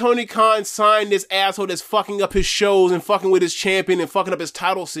why would Tony Khan sign this asshole that's fucking up his shows and fucking with his champion and fucking up his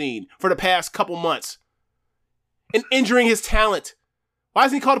title scene for the past couple months and injuring his talent? Why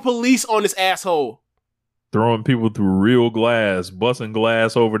doesn't he call the police on this asshole? Throwing people through real glass, busting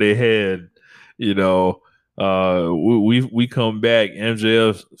glass over their head. We come back,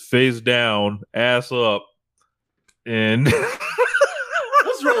 MJF face down, ass up, and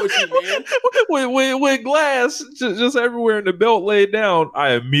what's wrong with you, man? With glass just everywhere and the belt laid down,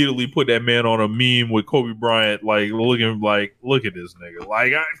 I immediately put that man on a meme with Kobe Bryant, like looking like, look at this nigga.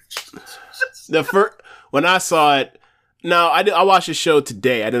 Like when I saw it. No, I watched the show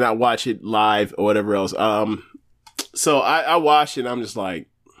today. I did not watch it live or whatever else. So I watched it and I'm just like,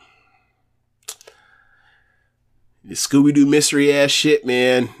 this Scooby-Doo mystery ass shit,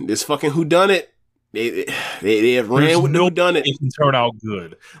 man. This fucking whodunit. They have ran with the whodunit. It can turn out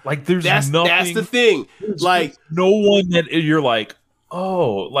good. Like that's nothing. That's the thing. Like no one that you're like,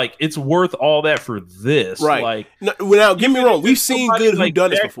 oh, like it's worth all that for this, right? Like, now, get me wrong, we've seen good like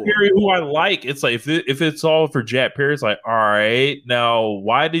whodunits before. Perry, who I like, it's like if it's all for Jack Perry, it's like, all right, now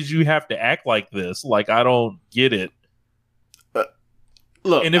why did you have to act like this? Like, I don't get it.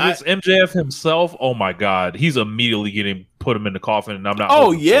 Look, and if it's MJF himself, oh my god, he's immediately put him in the coffin, and I'm not.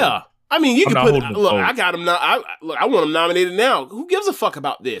 Oh yeah. I mean, you can put. Look, I got him now. I want him nominated now. Who gives a fuck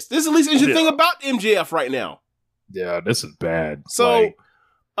about this? This is the least interesting thing about MJF right now. Yeah, this is bad. So,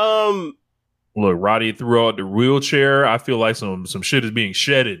 look, Roddy threw out the wheelchair. I feel like some shit is being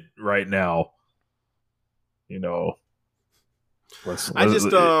shedded right now. The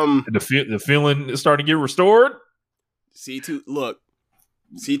feeling is starting to get restored. C2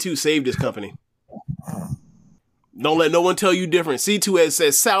 saved this company. Don't let no one tell you different. C2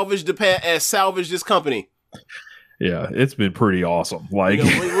 has salvaged this company. Yeah, it's been pretty awesome. Like,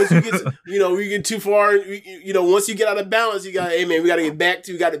 once you get too far, once you get out of balance, you got, hey man, we got to get back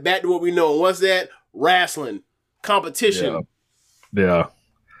to what we know. And what's that? Wrestling, competition. Yeah.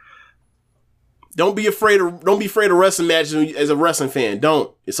 Don't be afraid of wrestling matches as a wrestling fan.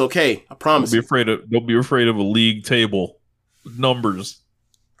 Don't. It's okay. I promise. Don't be afraid of a league table. Numbers.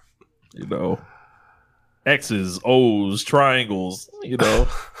 You know. X's, O's, triangles, you know.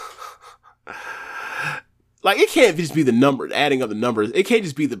 Like, it can't just be the numbers, adding up the numbers. It can't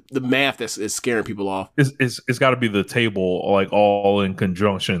just be the math that's scaring people off. It's got to be the table, like, all in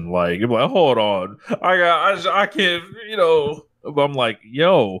conjunction. Like, you're like, hold on, I can't, you know. But I'm like,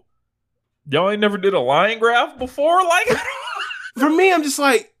 yo, y'all ain't never did a line graph before, like. For me, I'm just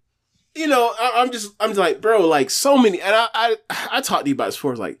like, you know, I'm just like, bro, like, so many, and I talked to you about this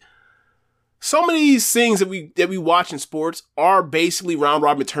before, like. So many of these things that we watch in sports are basically round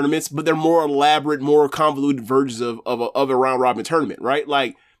robin tournaments, but they're more elaborate, more convoluted versions of a round robin tournament, right?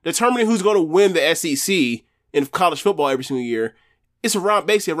 Like determining who's going to win the SEC in college football every single year, it's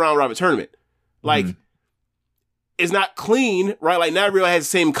basically a round robin tournament. Like it's not clean, right? Like not everybody has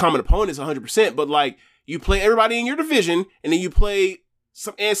the same common opponents 100%, but like you play everybody in your division, and then you play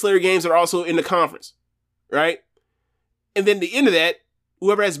some ancillary games that are also in the conference, right? And then at the end of that,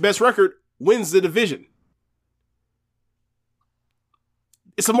 whoever has the best record wins the division.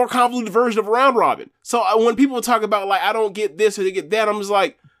 It's a more convoluted version of round robin. So when people talk about like, I don't get this or they get that, I'm just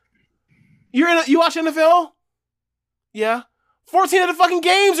like, you watch NFL? Yeah. 14 of the fucking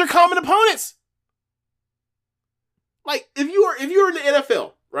games are common opponents. Like if you're in the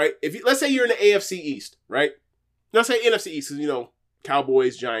NFL, right? Let's say you're in the AFC East, right? Let's say NFC East, because you know,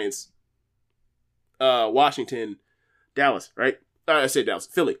 Cowboys, Giants, Washington, Dallas, right? I say Dallas,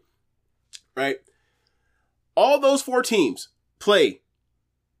 Philly. Right? All those 4 teams play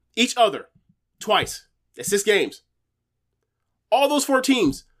each other twice. That's 6 games. All those 4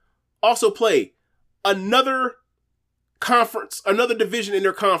 teams also play another conference, another division in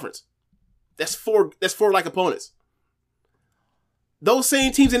their conference. That's 4 like opponents. Those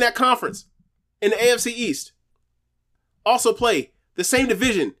same teams in that conference in the AFC East also play the same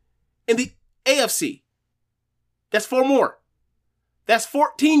division in the AFC. That's 4 more. That's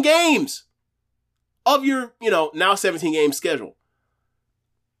 14 games. Of your, you know, now 17 game schedule.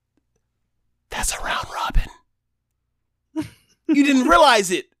 That's a round robin. You didn't realize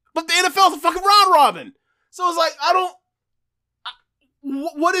it. But the NFL is a fucking round robin. So it's like,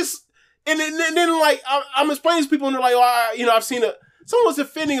 what is, and then like, I'm explaining to people and they're like, oh, I've seen someone was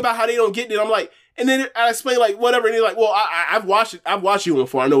offending about how they don't get it. I'm like, and then I explain like, whatever. And they're like, well, I've watched it. I've watched you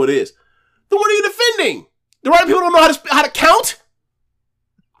before. I know what it is. Then what are you defending? The right people don't know how to count?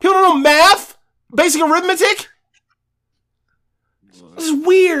 People don't know math? Basic arithmetic? This is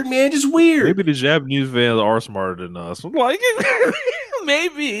weird, man. Just weird. Maybe the Japanese fans are smarter than us. Like,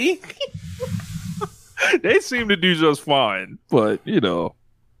 maybe. They seem to do just fine, but, you know.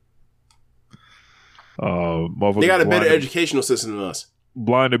 They got a better educational system than us.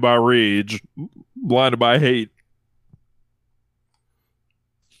 Blinded by rage. Blinded by hate.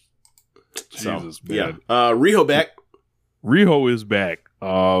 Jesus, man. Yeah. Riho back. Riho is back.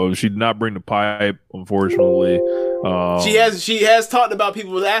 She did not bring the pipe, unfortunately. She has talked about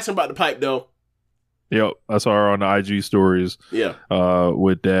people asking about the pipe though. Yep, I saw her on the IG stories. Yeah.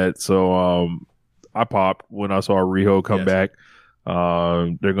 With that, so I popped when I saw Riho come back.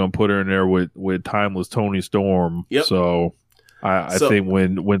 They're gonna put her in there with timeless Tony Storm. Yep. So I think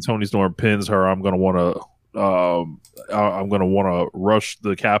when Tony Storm pins her, I'm gonna want to rush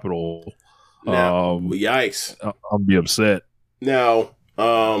the Capitol. Yikes! I'll be upset. Now,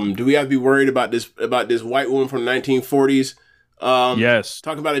 do we have to be worried about this white woman from the 1940s? Yes.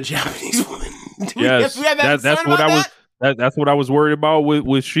 Talking about a Japanese woman. Yes. That's what I was worried about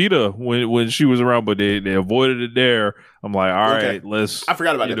with Sheeta when she was around, but they avoided it there. I'm like, all right, let's. I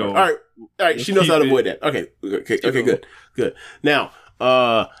forgot about that. All right. She knows how to avoid that. Okay, good. Now,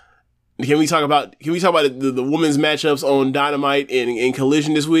 can we talk about the women's matchups on Dynamite and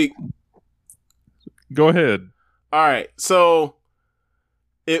Collision this week? Go ahead. All right, so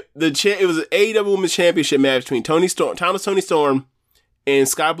it was an AEW Women's Championship match between Tony Storm, and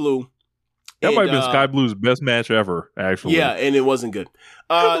Sky Blue. That might have been Sky Blue's best match ever, actually. Yeah, and it wasn't good.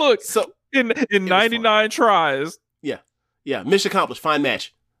 Look, so in 99 tries. Yeah, mission accomplished. Fine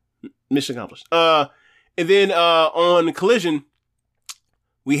match. Mission accomplished. And then on Collision,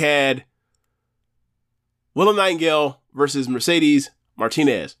 we had Willow Nightingale versus Mercedes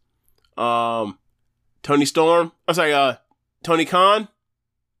Martinez. Tony Khan.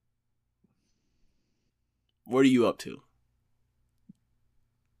 What are you up to?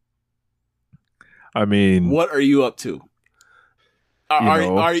 I mean, what are you up to?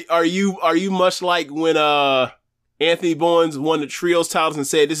 Are you much like when Anthony Bowens won the trios titles and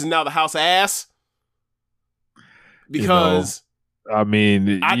said this is now the house of ass? Because I mean,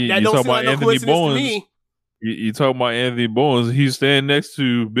 you that talk don't seem about like no Anthony coincidence to Bowens. me. You talk about Anthony Bowens. He's standing next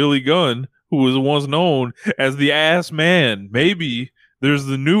to Billy Gunn, who was once known as the ass man. Maybe there's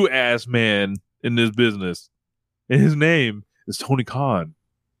the new ass man in this business, and his name is Tony Khan.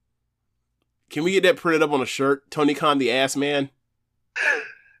 Can we get that printed up on a shirt? Tony Khan, the ass man.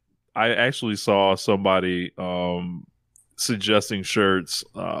 I actually saw somebody suggesting shirts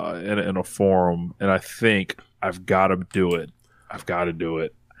in a forum, and I think I've got to do it. I've got to do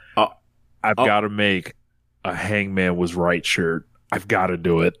it. I've got to make a Hangman Was Right shirt. I've got to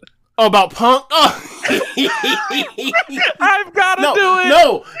do it. Oh, about Punk? Oh. I've got to do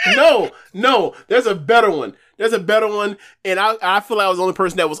it. No. There's a better one. And I feel like I was the only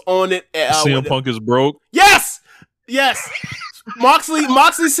person that was on it. CM Punk is broke? Yes. Moxley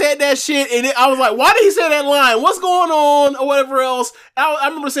said that shit, and I was like, why did he say that line? What's going on? Or whatever else. I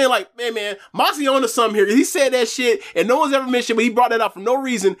remember saying, like, man, Moxley on to something here. He said that shit, and no one's ever mentioned, but he brought that up for no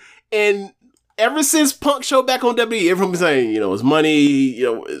reason. And ever since Punk showed back on WWE, everyone was saying, it's money,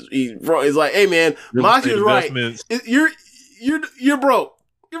 it's like, hey, man, Moxley was right. You're broke.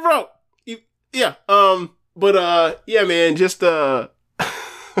 You're broke. Yeah. Yeah, man, just,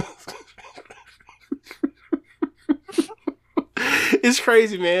 it's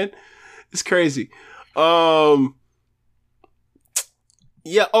crazy, man. It's crazy. Yeah.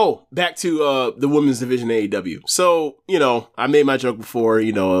 Oh, back to the women's division AEW. So, I made my joke before.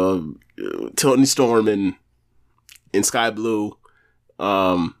 Tony Storm and Sky Blue.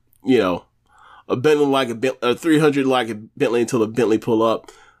 A Bentley like a 300 like a Bentley until a Bentley pull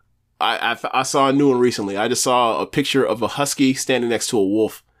up. I saw a new one recently. I just saw a picture of a husky standing next to a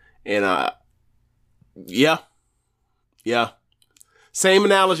wolf, and yeah. Same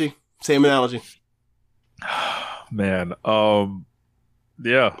analogy. Man,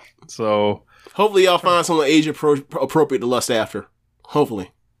 yeah. So hopefully y'all find someone age appropriate to lust after.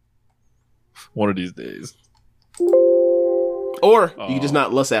 Hopefully, one of these days. Or you can just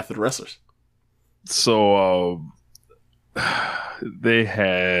not lust after the wrestlers. So they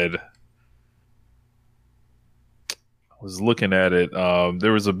had. I was looking at it.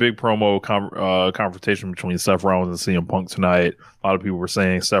 There was a big promo confrontation between Seth Rollins and CM Punk tonight. A lot of people were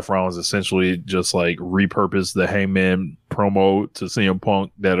saying Seth Rollins essentially just like repurposed the Hangman promo to CM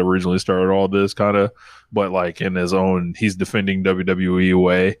Punk that originally started all this kind of, but like in his own, he's defending WWE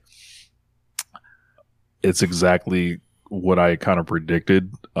way. It's exactly what I kind of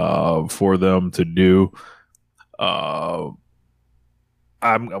predicted for them to do. I'm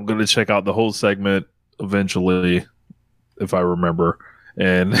going to check out the whole segment eventually, if I remember,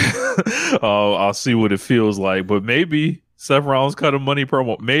 and I'll see what it feels like. But maybe Seth Rollins cut a money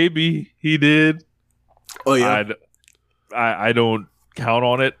promo. Maybe he did. Oh yeah. I don't count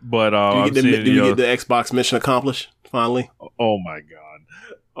on it, but do you get the Xbox mission accomplished finally? Oh my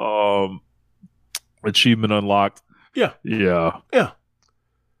god. Achievement unlocked. Yeah. But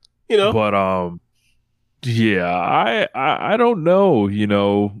yeah, I don't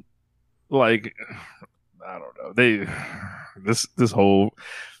know. Like. I don't know. This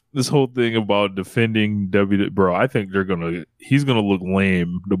whole thing about defending bro, I think he's gonna look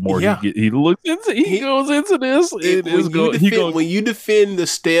lame the more he goes into this. When you defend the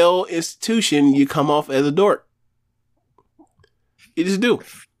stale institution, you come off as a dork. You just do.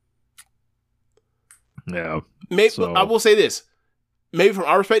 Yeah. Maybe I will say this. Maybe from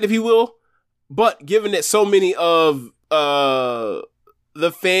our perspective, he will. But given that so many of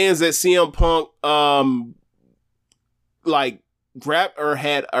the fans that CM Punk grabbed or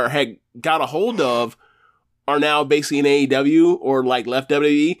had got a hold of are now basically in AEW or like left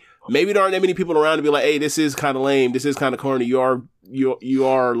WWE. Maybe there aren't that many people around to be like, hey, this is kind of lame, this is kind of corny. You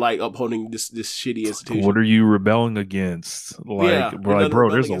are like upholding this shitty institution. What are you rebelling against? Bro,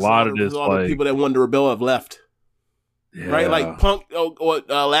 there's a lot of this. The people that wanted to rebel have left. Yeah. Right, like Punk.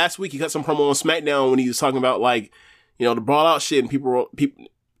 Last week he cut some promo on SmackDown when he was talking about like, the brawl out shit, and people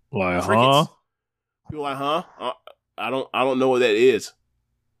like, crickets. People like, huh? I don't know what that is.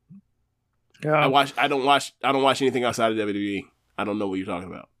 Yeah, I don't watch anything outside of WWE. I don't know what you're talking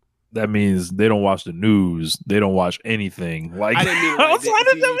about. That means they don't watch the news. They don't watch anything. Like, I didn't mean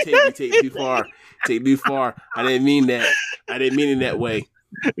it take too far. Take too far. I didn't mean that. I didn't mean it that way.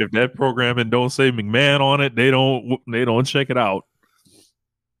 If that programming don't say McMahon on it, they don't check it out.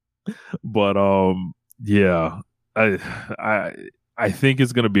 But yeah, I think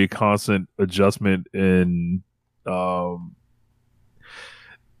it's going to be a constant adjustment in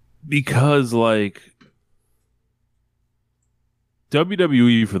because like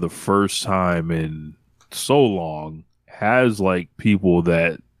WWE for the first time in so long has like people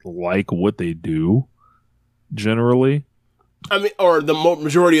that like what they do generally. I mean, or the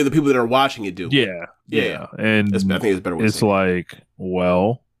majority of the people that are watching it do. Yeah. And I think it's a better way to say it. like,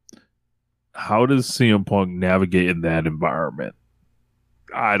 well, how does CM Punk navigate in that environment?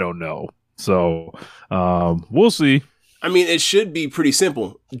 I don't know. So we'll see. I mean, it should be pretty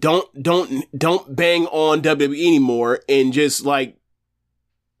simple. Don't bang on WWE anymore, and just like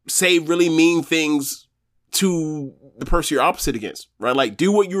say really mean things to the person you're opposite against, right? Like,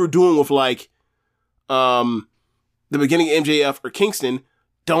 do what you were doing with like the beginning of MJF or Kingston.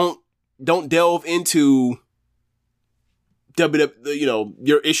 Don't delve into WWE,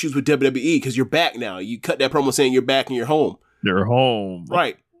 your issues with WWE, because you're back now. You cut that promo saying you're back and you're home. You're home.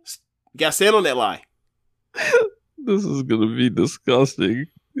 Right. You gotta stand on that lie. This is gonna be disgusting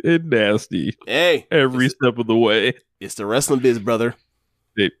and nasty. Hey, every step of the way. It's the wrestling biz, brother.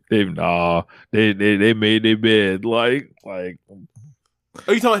 They made their bed like. Oh,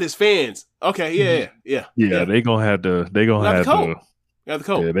 you talking about his fans? Okay, yeah. They gonna have to. They gonna have to. Got the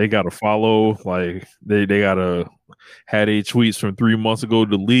code. Yeah, they gotta follow. Like they gotta had a tweets from 3 months ago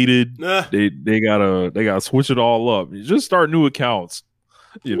deleted. They gotta switch it all up. You just start new accounts.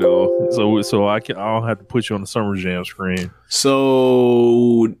 So I don't have to put you on the Summer Jam screen.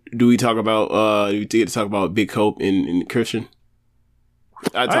 So do we talk about do we get to talk about Big Hope and Christian?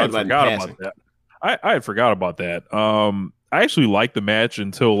 I forgot about that. I had forgot about that. I actually liked the match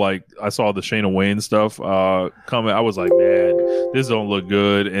until like I saw the Shayna Wayne stuff coming. I was like, man, this don't look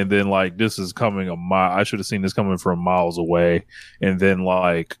good. And then like this is coming a mile. I should have seen this coming from miles away. And then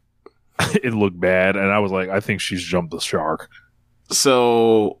like it looked bad, and I was like, I think she's jumped the shark.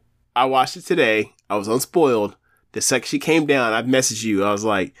 So I watched it today. I was unspoiled. The second she came down, I messaged you. I was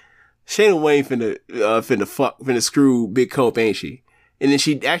like, Shayna Wayne finna screw Big Hope, ain't she? And then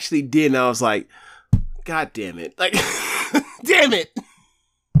she actually did, and I was like, God damn it. Like, damn it.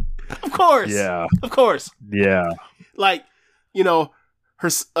 Of course. Yeah. Of course. Yeah. Like,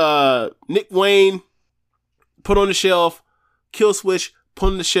 her Nick Wayne put on the shelf, Kill Switch put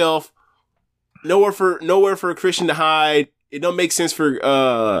on the shelf, nowhere for Christian to hide. It don't make sense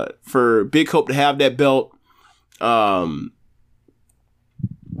for Big Hope to have that belt.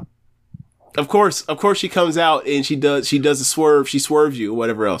 Of course she comes out and she does the swerve. She swerves you or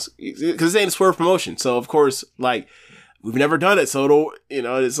whatever else, because it ain't a swerve promotion. So of course, like, we've never done it. So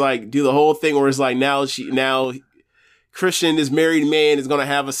it's like do the whole thing where it's like now Christian, this married man, is gonna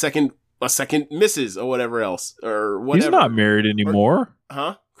have a second missus or whatever else or whatever. He's not married anymore.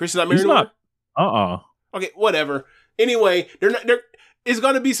 Christian's not married anymore. Not. Okay, whatever. Anyway, it's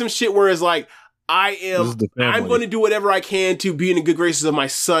gonna be some shit where it's like, I'm going to do whatever I can to be in the good graces of my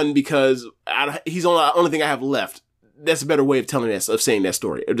son because he's the only thing I have left. That's a better way of saying that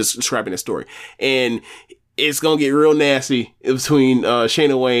story, or just describing that story. And it's going to get real nasty between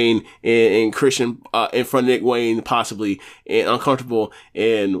Shayna Wayne and Christian in front of Nick Wayne, possibly, and uncomfortable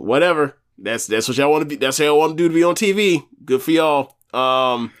and whatever. That's what y'all want to be. That's what y'all want to do to be on TV. Good for y'all.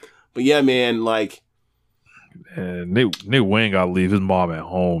 But yeah, man, like, Nick Wayne got to leave his mom at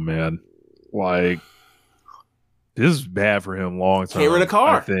home, man. Like, this is bad for him long term. Can't rent a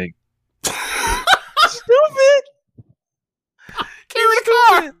car. I think. Stupid. Can't rent a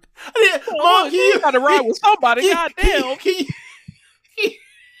car. Mom, you got to ride with somebody. Goddamn. Can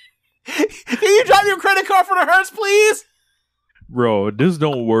you drive your credit card for the hearse, please? Bro, this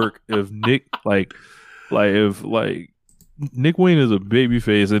don't work if Nick if Nick Wayne is a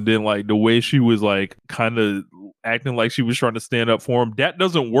babyface, and then like the way she was like kind of acting like she was trying to stand up for him, that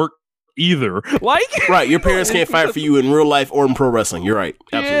doesn't work either. Like, right, your parents can't fight for you in real life or in pro wrestling. You're right.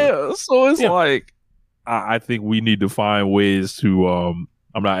 Absolutely. Yeah, so it's like I think we need to find ways to I'm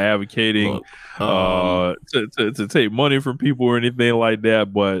not advocating to take money from people or anything like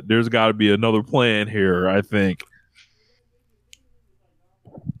that, but there's got to be another plan here, I think.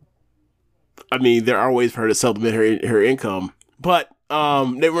 I mean, there are ways for her to supplement her income, but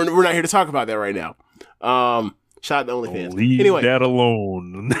we're not here to talk about that right now. Shout out to OnlyFans. Leave that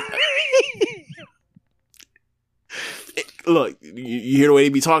alone. Look, you hear the way they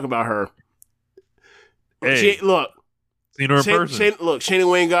be talking about her. Hey, seen her in person. Shayna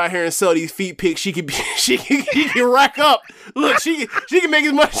Wayne got here and sell these feet pics. She can rack up. Look, she can make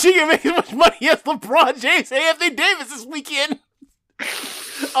as much. She can make as much money as LeBron James and Anthony Davis this weekend.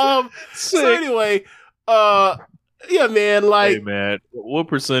 So anyway, yeah, man. Like, hey, man, what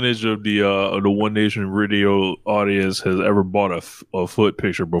percentage of the One Nation Radio audience has ever bought a foot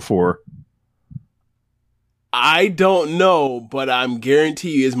picture before? I don't know, but I'm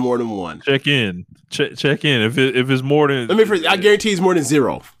guarantee it's more than one. Check in. Check in. If it's more than, I guarantee it's more than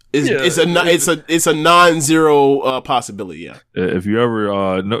zero. It's a non-zero possibility. Yeah. If you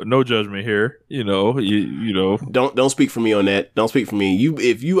ever no judgment here, you know. Don't speak for me on that. Don't speak for me.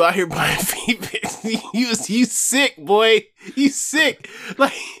 If you out here buying feet pics, you sick, boy. You sick.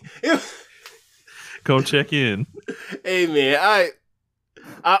 Like, come check in. Hey man,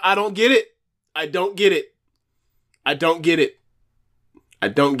 I don't get it. I don't get it. I don't get it. I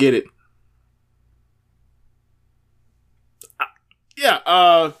don't get it.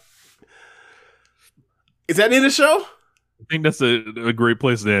 Yeah. Is that in the show? I think that's a great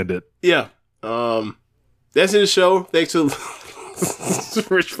place to end it. Yeah. That's in the show. Thanks to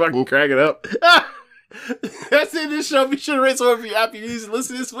Rich fucking cracking up. That's in the show. Be sure to rate some of your app you use and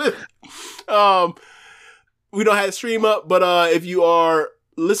listen to this with. We don't have the stream up, but if you are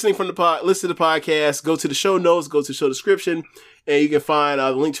listening from listen to the podcast, go to the show notes, go to the show description, and you can find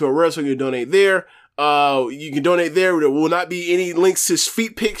the link to our website. You can donate there. You can donate there. There will not be any links to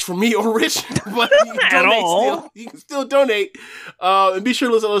feet pics from me or Rich, but you can At donate all. still. You can still donate. And be sure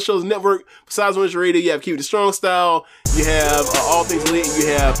to listen to other shows network. Besides One Nation Radio, you have Keep It Strong Style. You have All Things Elite, and you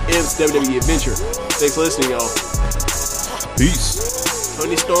have M's WWE Adventure. Thanks for listening, y'all. Peace.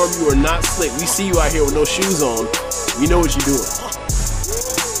 Tony Storm, you are not slick. We see you out here with no shoes on. We know what you're doing.